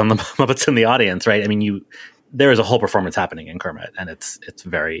eyes on the Muppets in the audience, right? I mean, there is a whole performance happening in Kermit, and it's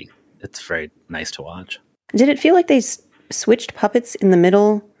very nice to watch. Did it feel like they switched puppets in the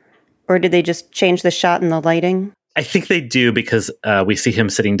middle, or did they just change the shot and the lighting? I think they do because we see him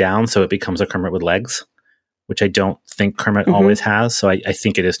sitting down, so it becomes a Kermit with legs, which I don't think Kermit always has. So I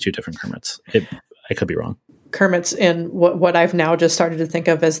think it is two different Kermits. I could be wrong. Kermit's in what I've now just started to think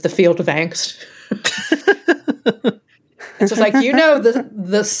of as the Field of Angst. It's just like,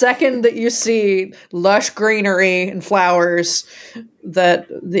 the second that you see lush greenery and flowers, that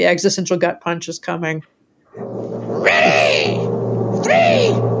the existential gut punch is coming. Ready! 3,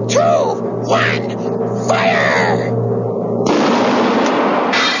 2, 1, fire!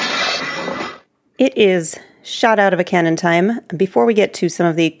 It is shot out of a cannon time. Before we get to some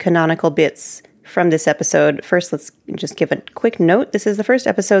of the canonical bits from this episode, first let's just give a quick note. This is the first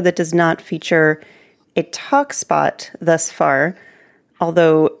episode that does not feature a talk spot thus far,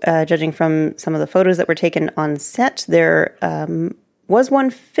 Although, judging from some of the photos that were taken on set, there was one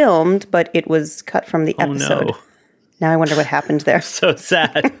filmed, but it was cut from the episode. No. Now I wonder what happened there. So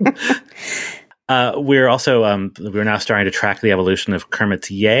sad. We're also we're now starting to track the evolution of Kermit's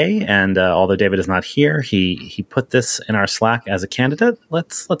yay, and although David is not here, he put this in our Slack as a candidate.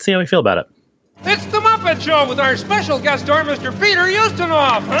 Let's see how we feel about it. It's the Muppet Show with our special guest star, Mr. Peter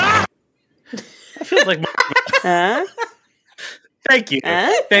Ustinov. Huh? It feels like thank you.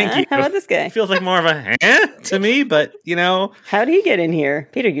 Thank you. How about this guy? It feels like more of a to me, but How do you get in here?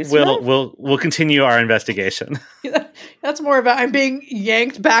 Peter Ustinov? we'll continue our investigation. That's more about I'm being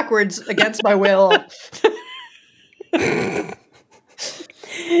yanked backwards against my will. I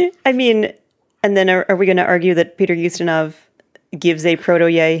mean, and then are we going to argue that Peter Ustinov gives a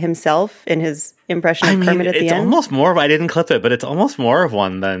proto-yay himself in his impression of Kermit at the end? It's almost more of, I didn't clip it, but it's almost more of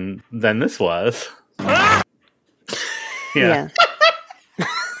one than this was. Yeah.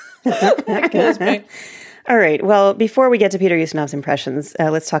 That kills me. All right. Well, before we get to Peter Ustinov's impressions,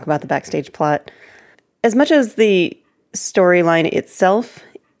 let's talk about the backstage plot. As much as the storyline itself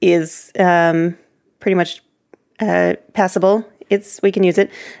is pretty much passable, we can use it.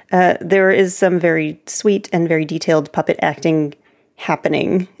 There is some very sweet and very detailed puppet acting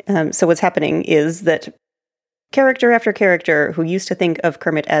happening. So what's happening is that character after character who used to think of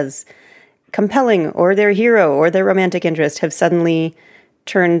Kermit as compelling or their hero or their romantic interest have suddenly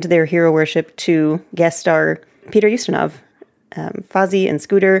turned their hero worship to guest star Peter Ustinov. Fozzie and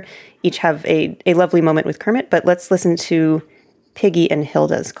Scooter each have a lovely moment with Kermit, but let's listen to Piggy and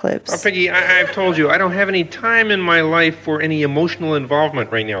Hilda's clips. Oh, Piggy, I've told you, I don't have any time in my life for any emotional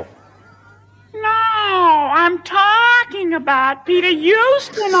involvement right now. No, I'm talking about Peter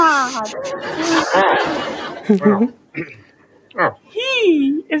Ustinov. Oh.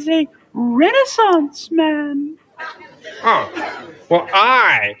 He is a Renaissance man. Oh, well,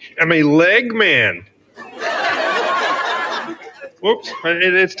 I am a leg man. Whoops,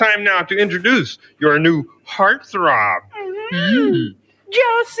 it's time now to introduce your new heartthrob.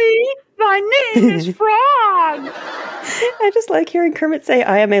 Josie, my name is Frog. I just like hearing Kermit say,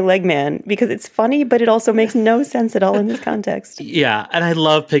 I am a leg man, because it's funny, but it also makes no sense at all in this context. Yeah, and I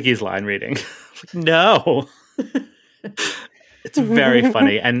love Piggy's line reading. No. It's very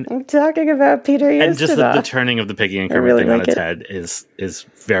funny. And I'm talking about Peter Ustinov. And just the turning of the Piggy and Kermit really thing on like its it. head is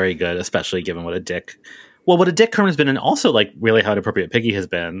very good, especially given what a dick Kermit has been, and also like really how inappropriate Piggy has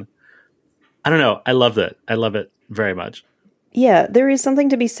been. I don't know. I love it. I love it very much. Yeah, there is something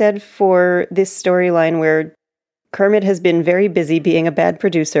to be said for this storyline where Kermit has been very busy being a bad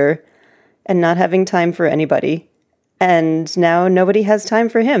producer and not having time for anybody. And now nobody has time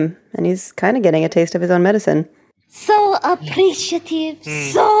for him. And he's kind of getting a taste of his own medicine. So appreciative,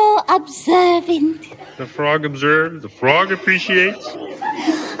 so observant. The frog observes, the frog appreciates.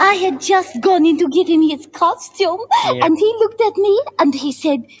 I had just gone in to give him his costume, and he looked at me and he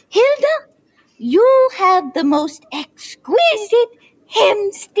said, Hilda, you have the most exquisite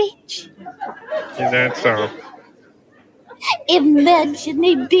hem stitch. That's all. Imagine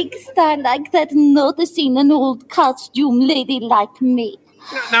a big star like that noticing an old costume lady like me.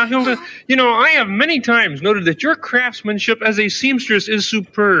 Now, Hilda, I have many times noted that your craftsmanship as a seamstress is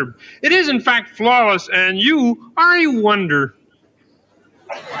superb. It is, in fact, flawless, and you are a wonder.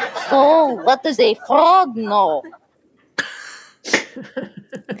 So, what does a frog know?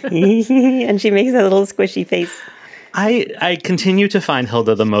 And she makes a little squishy face. I continue to find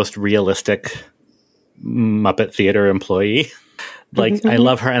Hilda the most realistic Muppet Theater employee. Like, I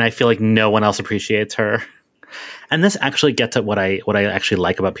love her, and I feel like no one else appreciates her. And this actually gets at what I actually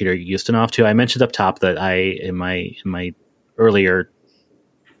like about Peter Ustinov too. I mentioned up top that I, in my earlier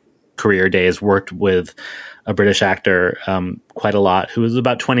career days, worked with a British actor quite a lot who was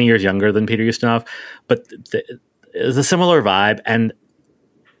about 20 years younger than Peter Ustinov, but it was a similar vibe. And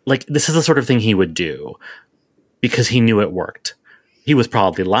like, this is the sort of thing he would do because he knew it worked. He was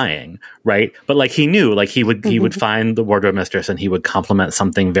probably lying, right? But like, he knew, like, he would find the wardrobe mistress and he would compliment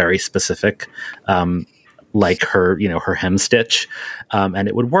something very specific, like her, her hem stitch, and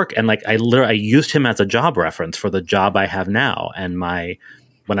it would work. And like, I used him as a job reference for the job I have now. And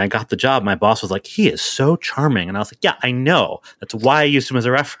when I got the job, my boss was like, he is so charming. And I was like, yeah, I know. That's why I used him as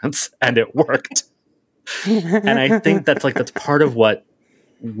a reference, and it worked. And I think that's part of what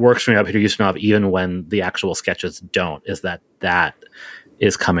works for me about Peter Ustinov, even when the actual sketches don't, is that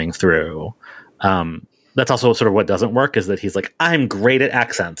is coming through. That's also sort of what doesn't work, is that he's like, I'm great at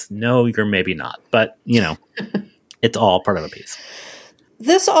accents. No, you're maybe not. But, it's all part of a piece.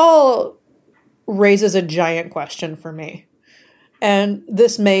 This all raises a giant question for me. And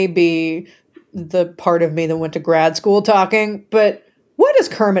this may be the part of me that went to grad school talking, but What does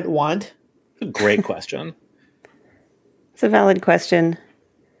Kermit want? Great question. It's a valid question.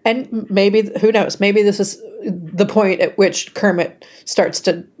 And maybe, who knows, maybe this is the point at which Kermit starts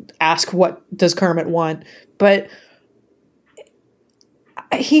to ask, what does Kermit want? But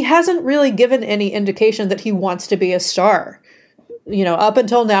he hasn't really given any indication that he wants to be a star. You know, up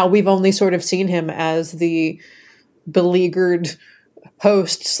until now, we've only sort of seen him as the beleaguered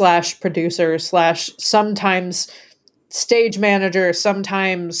host / producer / sometimes stage manager,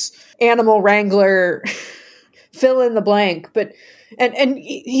 sometimes animal wrangler, fill in the blank. But and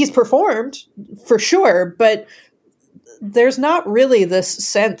he's performed for sure, but there's not really this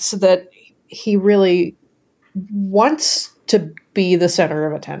sense that he really wants to be the center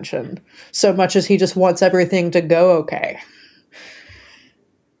of attention so much as he just wants everything to go okay.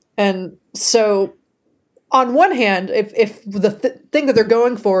 And so on one hand, if the thing that they're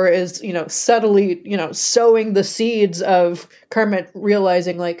going for is, you know, subtly, you know, sowing the seeds of Kermit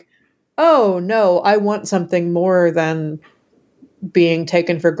realizing like, oh no, I want something more than being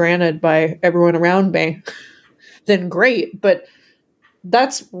taken for granted by everyone around me, then great. But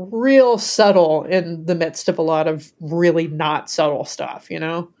that's real subtle in the midst of a lot of really not subtle stuff, you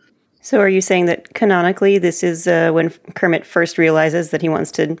know? So are you saying that canonically this is when Kermit first realizes that he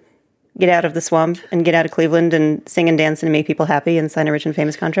wants to get out of the swamp and get out of Cleveland and sing and dance and make people happy and sign a rich and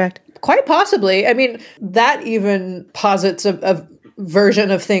famous contract? Quite possibly. I mean, that even posits a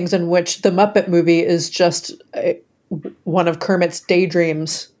version of things in which the Muppet movie is just one of Kermit's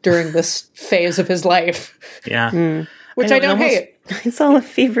daydreams during this phase of his life. Yeah. Which I don't hate. It's all a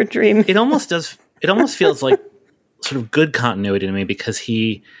fever dream. It almost does. It almost feels like sort of good continuity to me because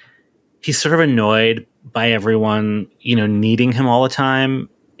he's sort of annoyed by everyone, you know, needing him all the time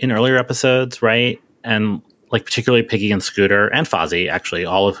in earlier episodes, right? And like particularly Piggy and Scooter and Fozzie, actually,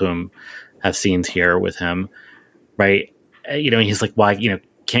 all of whom have scenes here with him, right? You know, he's like, why, you know,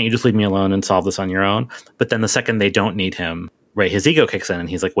 can't you just leave me alone and solve this on your own? But then the second they don't need him, right, his ego kicks in and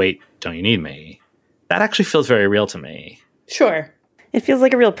he's like, wait, don't you need me? That actually feels very real to me. Sure. It feels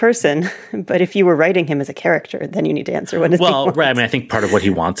like a real person, but if you were writing him as a character, then you need to answer what his Well, wants. right, I mean, I think part of what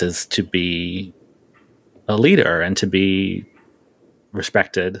he wants is to be a leader and to be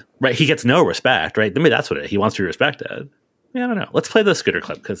respected, right? He gets no respect, right? Maybe that's what it is. He wants to be respected. Yeah, I don't know. Let's play the Scooter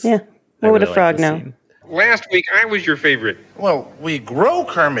clip because Yeah. What would a frog know? Last week, I was your favorite. Well, we grow,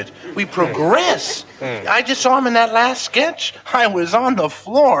 Kermit. We progress. I just saw him in that last sketch. I was on the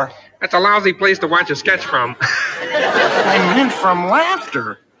floor. That's a lousy place to watch a sketch from. I meant from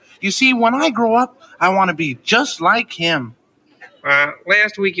laughter. You see, when I grow up, I want to be just like him.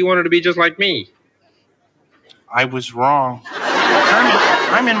 Last week, you wanted to be just like me. I was wrong. Kermit,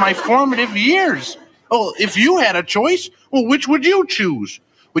 I'm in my formative years. Oh, if you had a choice, well, which would you choose?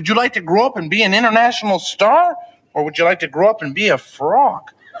 Would you like to grow up and be an international star? Or would you like to grow up and be a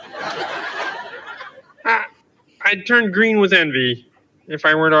frog? I'd turn green with envy if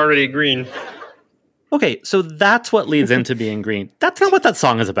I weren't already green. Okay, so that's what leads into being green. That's not what that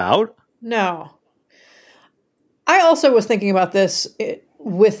song is about. No. I also was thinking about this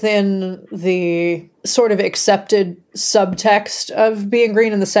within the sort of accepted subtext of being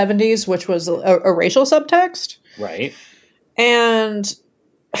green in the 70s, which was a racial subtext. Right. And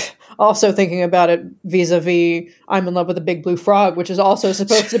also thinking about it vis-a-vis I'm in love with a big blue frog, which is also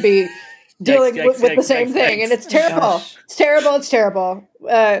supposed to be dealing with the same thing. And it's terrible. It's terrible. It's terrible.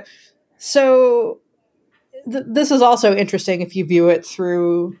 So this is also interesting if you view it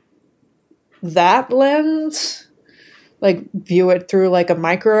through that lens, like view it through like a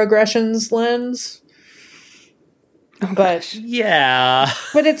microaggressions lens. But yeah,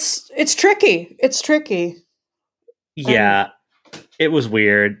 but it's tricky. It's tricky. Yeah, it was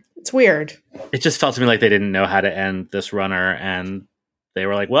weird. It's weird. It just felt to me like they didn't know how to end this runner, and they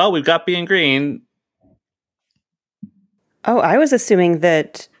were like, "Well, we've got being green." Oh, I was assuming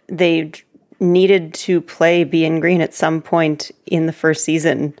that they needed to play being green at some point in the first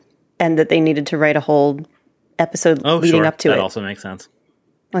season, and that they needed to write a whole episode leading up to it. That also makes sense.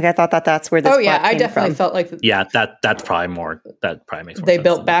 Like I thought that's where this. Oh yeah, plot I came definitely from. felt like Yeah, that's probably more. That probably makes more they sense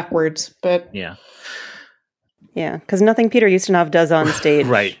built backwards, but yeah, Yeah, because nothing Peter Ustinov does on stage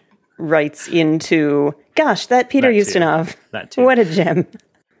right. writes into, gosh, that Peter Ustinov. That too. What a gem.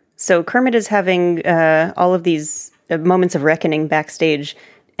 So Kermit is having all of these moments of reckoning backstage,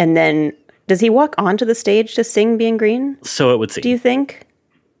 and then does he walk onto the stage to sing Being Green? So it would seem. Do you think?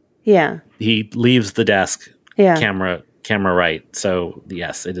 Yeah. He leaves the desk, Yeah. camera right. So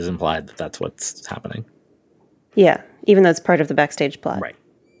yes, it is implied that that's what's happening. Yeah, even though it's part of the backstage plot. Right.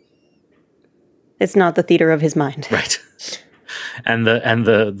 It's not the theater of his mind. Right. And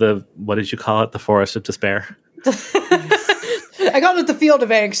the what did you call it? The forest of despair. I got it the Field of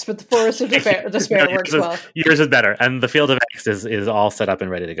Angst, but the Forest of Despair works well. Yours is better. And the Field of Angst is all set up and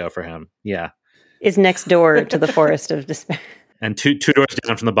ready to go for him. Yeah. Is next door to the Forest of Despair. And two doors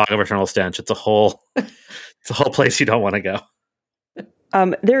down from the Bog of Eternal Stench. It's a whole place you don't want to go.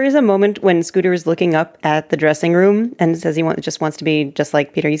 There is a moment when Scooter is looking up at the dressing room and says he just wants to be just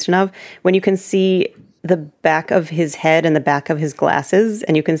like Peter Ustinov, when you can see the back of his head and the back of his glasses,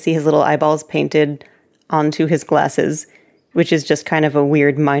 and you can see his little eyeballs painted onto his glasses, which is just kind of a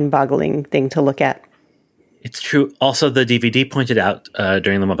weird, mind-boggling thing to look at. It's true. Also, the DVD pointed out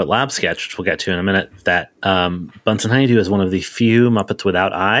during the Muppet Lab sketch, which we'll get to in a minute, that Bunsen Honeydew is one of the few Muppets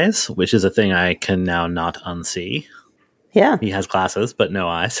without eyes, which is a thing I can now not unsee. Yeah. He has glasses, but no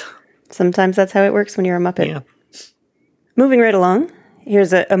eyes. Sometimes that's how it works when you're a Muppet. Yeah. Moving right along,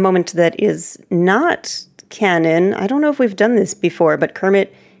 here's a moment that is not canon. I don't know if we've done this before, but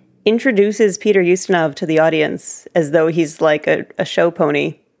Kermit introduces Peter Ustinov to the audience as though he's like a show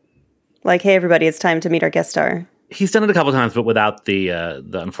pony. Like, hey, everybody, it's time to meet our guest star. He's done it a couple times, but without the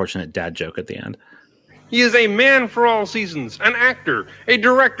unfortunate dad joke at the end. He is a man for all seasons, an actor, a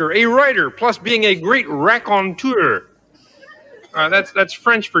director, a writer, plus being a great raconteur. That's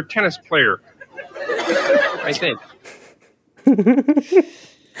French for tennis player, I think.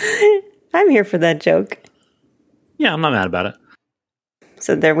 I'm here for that joke. Yeah, I'm not mad about it.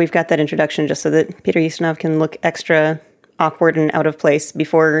 So there we've got that introduction just so that Peter Ustinov can look extra awkward and out of place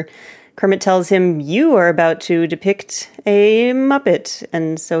before Kermit tells him, you are about to depict a Muppet.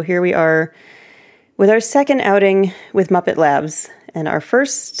 And so here we are with our second outing with Muppet Labs. And our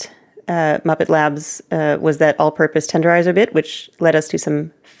first Muppet Labs was that all-purpose tenderizer bit, which led us to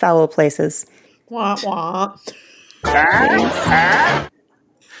some foul places. Wah, wah.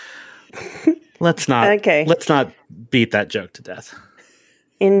 Let's not beat that joke to death.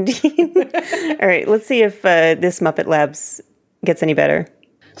 Indeed. All right, let's see if this Muppet Labs gets any better.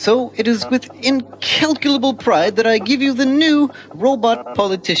 So it is with incalculable pride that I give you the new robot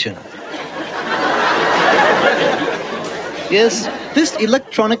politician. Yes, this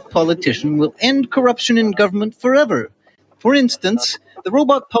electronic politician will end corruption in government forever. For instance, the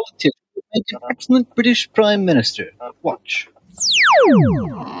robot politician will make an excellent British Prime Minister. Watch.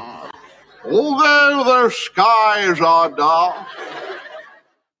 Although the skies are dark.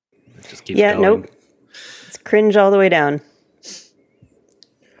 Just keeps going. Nope. It's cringe all the way down.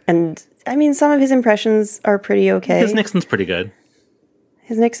 And, I mean, some of his impressions are pretty okay. His Nixon's pretty good.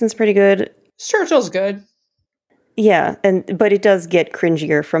 Churchill's good. Yeah, but it does get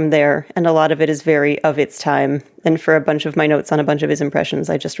cringier from there, and a lot of it is very of its time. And for a bunch of my notes on a bunch of his impressions,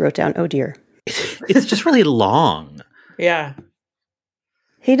 I just wrote down, oh dear. It's just really long. Yeah.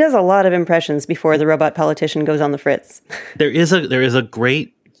 He does a lot of impressions before the robot politician goes on the fritz. There is a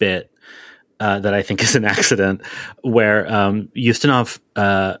great bit that I think is an accident where Ustinov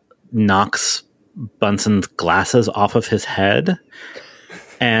knocks Bunsen's glasses off of his head.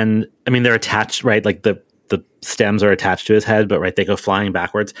 And, I mean, they're attached, right? Like, the stems are attached to his head, but, right, they go flying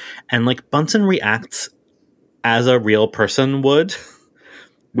backwards. And, like, Bunsen reacts as a real person would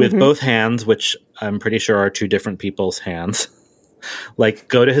with both hands, which I'm pretty sure are two different people's hands. Like,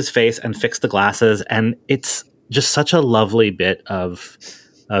 go to his face and fix the glasses. And it's just such a lovely bit of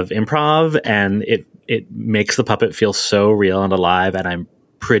improv, and it makes the puppet feel so real and alive, and I'm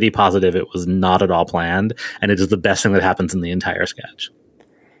pretty positive it was not at all planned, and it is the best thing that happens in the entire sketch.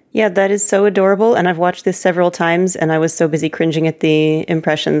 Yeah, that is so adorable, and I've watched this several times, and I was so busy cringing at the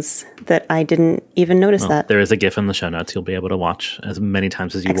impressions that I didn't even notice that. There is a GIF in the show notes you'll be able to watch as many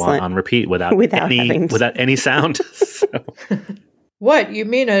times as you Excellent. want on repeat without any sound. So. What, you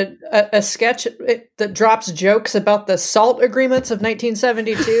mean a sketch that drops jokes about the SALT agreements of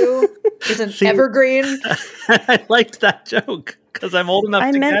 1972 isn't evergreen? I liked that joke because I'm old enough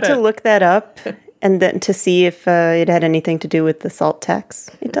to get it. I meant to look that up and then to see if it had anything to do with the SALT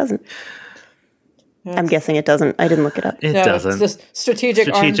tax. It doesn't. I'm guessing it doesn't. I didn't look it up. It doesn't. It's just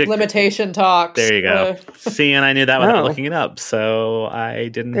strategic arms limitation talks. There you go. See, and I knew that without looking it up, so I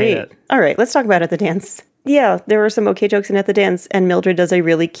didn't hate it. All right, let's talk about At the Dance. Yeah, there were some okay jokes in At the Dance, and Mildred does a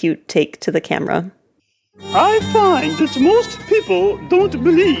really cute take to the camera. I find that most people don't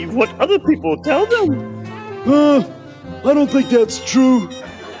believe what other people tell them. I don't think that's true.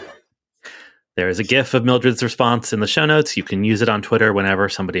 There is a GIF of Mildred's response in the show notes. You can use it on Twitter whenever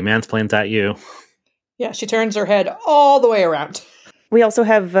somebody mansplains at you. Yeah, she turns her head all the way around. We also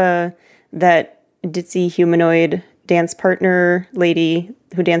have that ditzy humanoid dance partner lady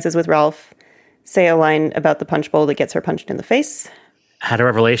who dances with Ralph say a line about the punch bowl that gets her punched in the face. Had a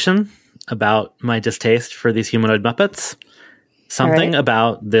revelation about my distaste for these humanoid Muppets. Something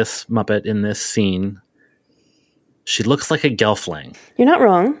about this Muppet in this scene She looks like a gelfling. You're not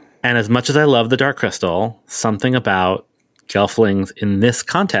wrong. And as much as I love the Dark Crystal, something about gelflings in this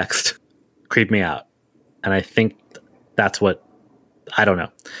context creeped me out. And I think that's what, I don't know.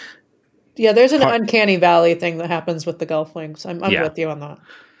 Yeah, there's an uncanny valley thing that happens with the gelflings. I'm with you on that.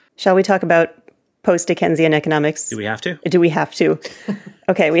 Shall we talk about post-Dickensian economics? Do we have to? Do we have to?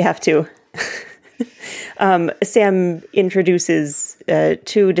 Okay, we have to. Sam introduces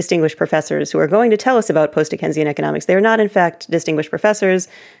two distinguished professors who are going to tell us about post-Dickensian economics. They are not, in fact, distinguished professors.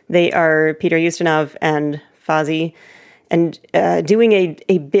 They are Peter Ustinov and Fozzie. And doing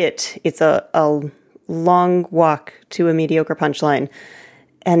a bit, it's a long walk to a mediocre punchline.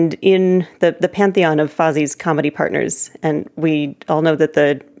 And in the pantheon of Fozzie's comedy partners, and we all know that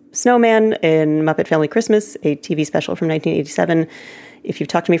the Snowman in Muppet Family Christmas, a TV special from 1987, if you've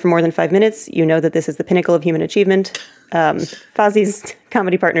talked to me for more than 5 minutes, you know that this is the pinnacle of human achievement. Fozzie's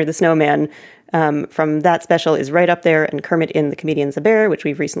comedy partner, the Snowman, from that special is right up there, and Kermit in The Comedian's a Bear, which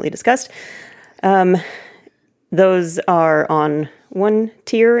we've recently discussed. Those are on one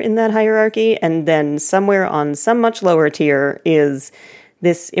tier in that hierarchy, and then somewhere on some much lower tier is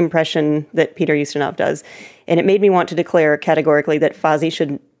this impression that Peter Ustinov does. And it made me want to declare categorically that Fozzie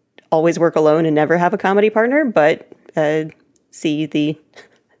should always work alone and never have a comedy partner, but see the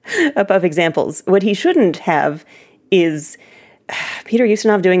above examples. What he shouldn't have is Peter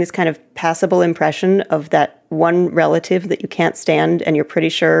Ustinov doing this kind of passable impression of that one relative that you can't stand and you're pretty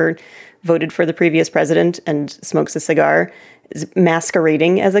sure voted for the previous president and smokes a cigar, is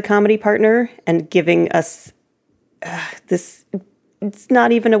masquerading as a comedy partner and giving us this. It's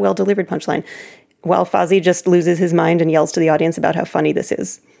not even a well-delivered punchline, while Fozzie just loses his mind and yells to the audience about how funny this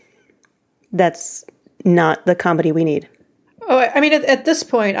is. That's not the comedy we need. Oh, I mean, at this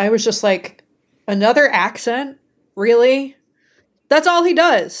point, I was just like, another accent? Really? That's all he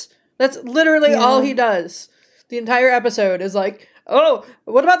does. That's literally all he does. The entire episode is like, oh,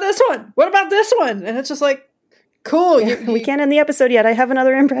 what about this one? What about this one? And it's just like, cool. Yeah, we can't end the episode yet. I have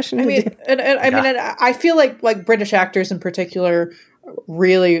another impression. I mean, I feel like British actors in particular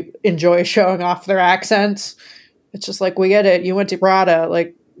really enjoy showing off their accents. It's just like, we get it. You went to RADA,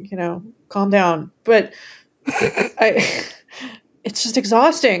 like, calm down. But it's just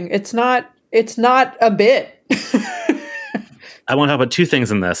exhausting. It's not a bit. I want to talk about two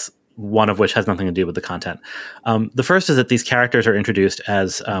things in this, one of which has nothing to do with the content. The first is that these characters are introduced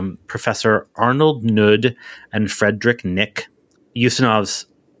as Professor Arnold Nud and Frederick Nick. Ustinov's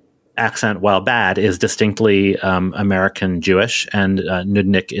accent, while bad, is distinctly American Jewish, and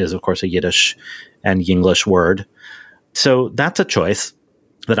Nudnik is, of course, a Yiddish and Yinglish word. So that's a choice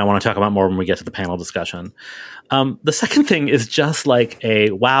that I want to talk about more when we get to the panel discussion. The second thing is just like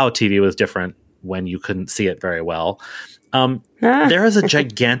wow, TV was different when you couldn't see it very well. There is a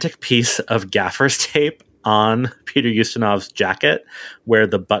gigantic piece of gaffer's tape on Peter Ustinov's jacket where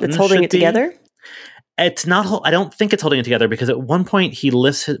the button it's holding should it together? It's not. I don't think it's holding it together, because at one point he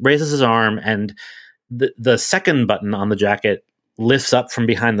raises his arm, and the second button on the jacket lifts up from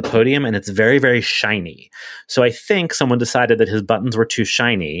behind the podium, and it's very, very shiny. So I think someone decided that his buttons were too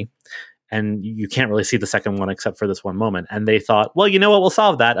shiny, and you can't really see the second one except for this one moment. And they thought, well, you know what? We'll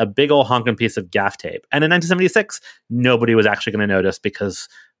solve that. A big old honking piece of gaff tape. And in 1976, nobody was actually going to notice because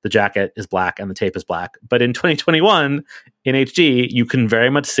the jacket is black and the tape is black. But in 2021, in HG, you can very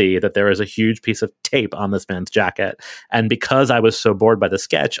much see that there is a huge piece of tape on this man's jacket. And because I was so bored by the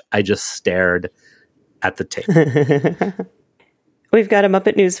sketch, I just stared at the tape. We've got a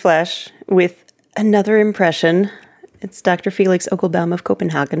Muppet News Flash with another impression. It's Dr. Felix Ogelbaum of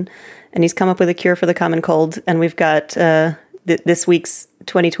Copenhagen, and he's come up with a cure for the common cold. And we've got this week's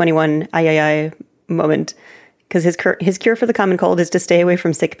 2021 I moment, because his cure for the common cold is to stay away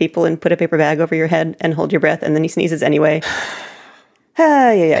from sick people and put a paper bag over your head and hold your breath, and then he sneezes anyway.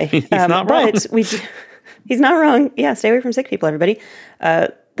 He's not wrong. But he's not wrong. Yeah, stay away from sick people, everybody.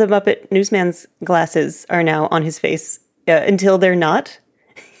 The Muppet Newsman's glasses are now on his face until they're not.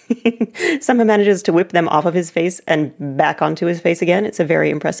 Somehow manages to whip them off of his face and back onto his face again. It's a very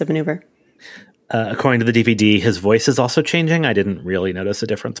impressive maneuver. According to the DVD, his voice is also changing. I didn't really notice a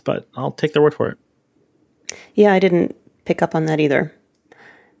difference, but I'll take their word for it. Yeah, I didn't pick up on that either.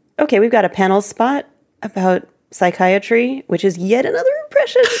 Okay, we've got a panel spot about psychiatry, which is yet another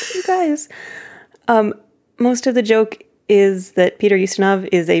impression, you guys. Most of the joke is that Peter Ustinov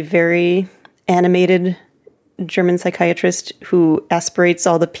is a very animated German psychiatrist who aspirates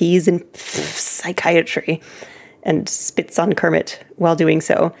all the P's in psychiatry and spits on Kermit while doing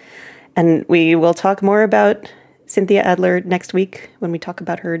so. And we will talk more about Cynthia Adler next week when we talk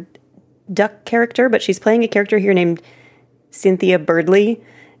about her duck character, but she's playing a character here named Cynthia Birdley.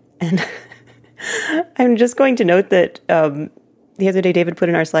 And I'm just going to note that the other day David put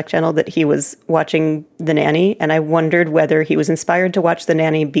in our Slack channel that he was watching The Nanny, and I wondered whether he was inspired to watch The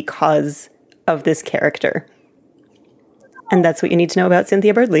Nanny because of this character. And that's what you need to know about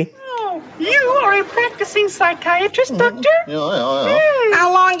Cynthia Birdley. Oh, you are a practicing psychiatrist, Doctor? Yeah.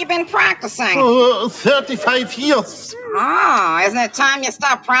 How long you been practicing? 35 years. Oh, isn't it time you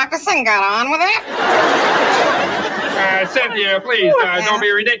stopped practicing and got on with it? Cynthia, please, don't be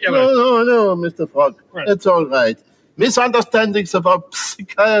ridiculous. No, Mr. Frog. It's all right. Misunderstandings about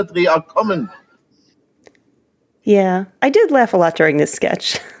psychiatry are common. Yeah, I did laugh a lot during this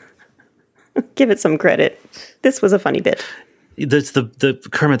sketch. Give it some credit. This was a funny bit. The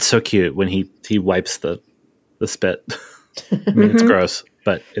Kermit's so cute when he wipes the spit. I mean, it's gross,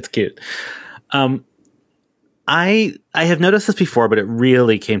 but it's cute. I have noticed this before, but it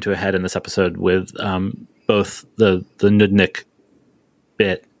really came to a head in this episode with both the Nudnik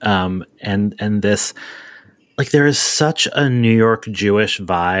bit and this. Like, there is such a New York Jewish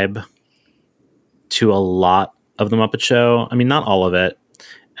vibe to a lot of the Muppet Show. I mean, not all of it.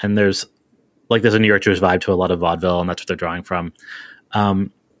 And there's a New York Jewish vibe to a lot of vaudeville, and that's what they're drawing from.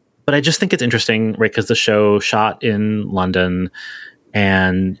 But I just think it's interesting, right? Because the show shot in London,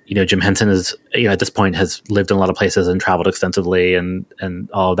 and Jim Henson is, at this point has lived in a lot of places and traveled extensively, and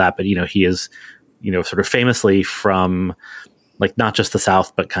all of that. But he is, sort of famously from, like, not just the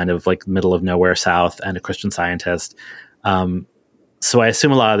South, but kind of like middle of nowhere South, and a Christian Scientist. So I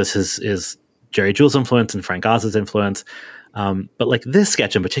assume a lot of this is Jerry Jules' influence and Frank Oz's influence. But like this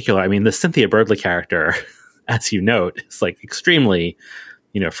sketch in particular, I mean, the Cynthia Birdley character, as you note, is like extremely,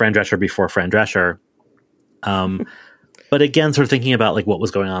 Fran Drescher before Fran Drescher. But again, sort of thinking about like what was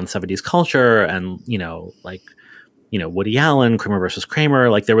going on in 70s culture and, Woody Allen, Kramer versus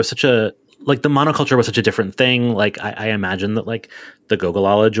Kramer, like there was such a, like the monoculture was such a different thing. Like I imagine that like the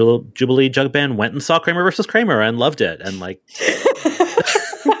Gogolala Jubilee Jug Band went and saw Kramer versus Kramer and loved it. And like,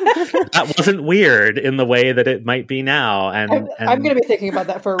 that wasn't weird in the way that it might be now. And I'm going to be thinking about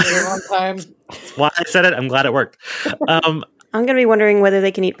that for a really long time. That's why I said it. I'm glad it worked. I'm going to be wondering whether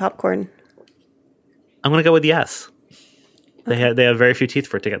they can eat popcorn. I'm going to go with yes. They have very few teeth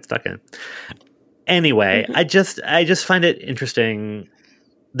for it to get stuck in. Anyway, I just find it interesting.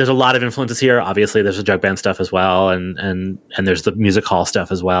 There's a lot of influences here. Obviously, there's the jug band stuff as well, and there's the music hall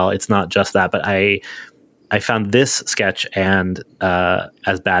stuff as well. It's not just that, but I found this sketch and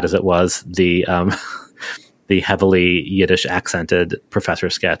as bad as it was, the heavily Yiddish accented professor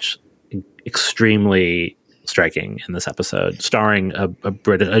sketch, extremely striking in this episode, starring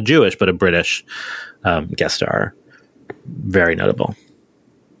a Jewish but a British guest star. Very notable.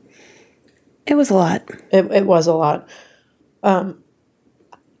 It was a lot. It was a lot.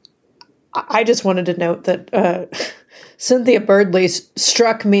 I just wanted to note that Cynthia Birdley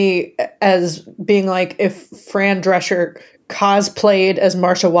struck me as being like if Fran Drescher cosplayed as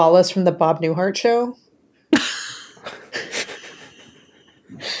Marsha Wallace from the Bob Newhart Show.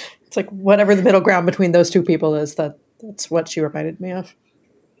 It's like whatever the middle ground between those two people is, that's what she reminded me of.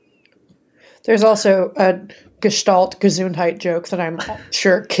 There's also a Gestalt Gesundheit joke that I'm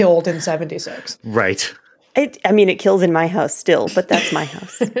sure killed in 76. Right. It kills in my house still, but that's my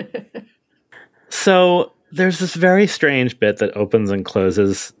house. So there's this very strange bit that opens and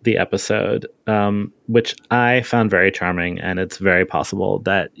closes the episode, which I found very charming, and it's very possible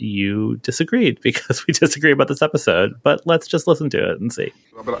that you disagreed because we disagree about this episode, but let's just listen to it and see.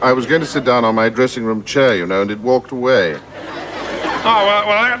 But I was going to sit down on my dressing room chair, and it walked away. Oh,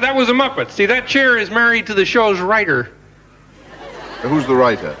 well, that was a Muppet. See, that chair is married to the show's writer. Who's the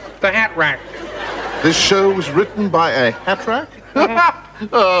writer? The Hat Rack. This show was written by a hat rack?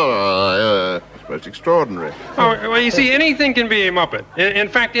 It's most extraordinary. Oh, well, you see, anything can be a Muppet. In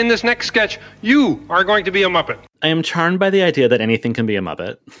fact, in this next sketch, you are going to be a Muppet. I am charmed by the idea that anything can be a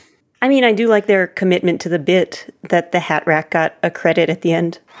Muppet. I mean, I do like their commitment to the bit that the Hat Rack got a credit at the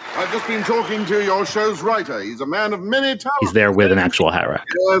end. I've just been talking to your show's writer. He's a man of many talents. He's there with an actual hat rack.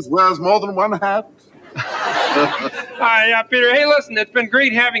 Yes, wears more than one hat. Hi, Peter. Hey, listen, it's been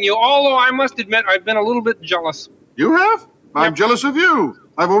great having you, although I must admit I've been a little bit jealous. You have? I'm jealous of you.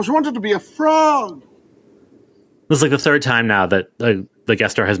 I've always wanted to be a frog. This is like the third time now that the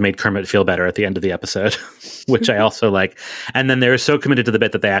guest star has made Kermit feel better at the end of the episode, which I also like. And then they're so committed to the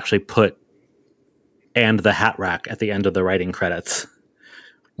bit that they actually put "and the Hat Rack" at the end of the writing credits,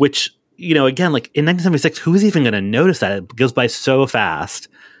 which, again, like in 1976, who's even going to notice that? It goes by so fast.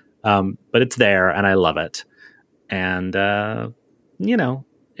 But it's there, and I love it. And, in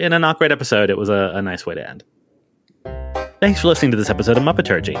a not great episode, it was a nice way to end. Thanks for listening to this episode of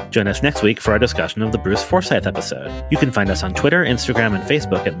Muppeturgy. Join us next week for our discussion of the Bruce Forsyth episode. You can find us on Twitter, Instagram, and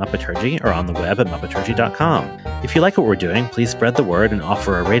Facebook at Muppeturgy or on the web at Muppeturgy.com. If you like what we're doing, please spread the word and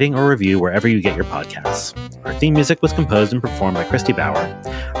offer a rating or review wherever you get your podcasts. Our theme music was composed and performed by Christy Bauer.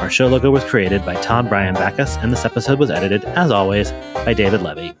 Our show logo was created by Todd Brian Backus, and this episode was edited, as always, by David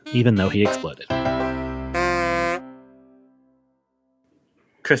Levy, even though he exploded.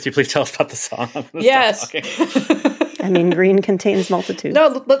 Christy, please tell us about the song. Yes. I mean, green contains multitudes.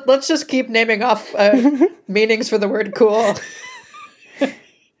 No, let's just keep naming off meanings for the word cool.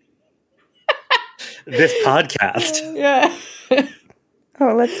 This podcast. Yeah.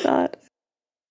 Oh, let's not.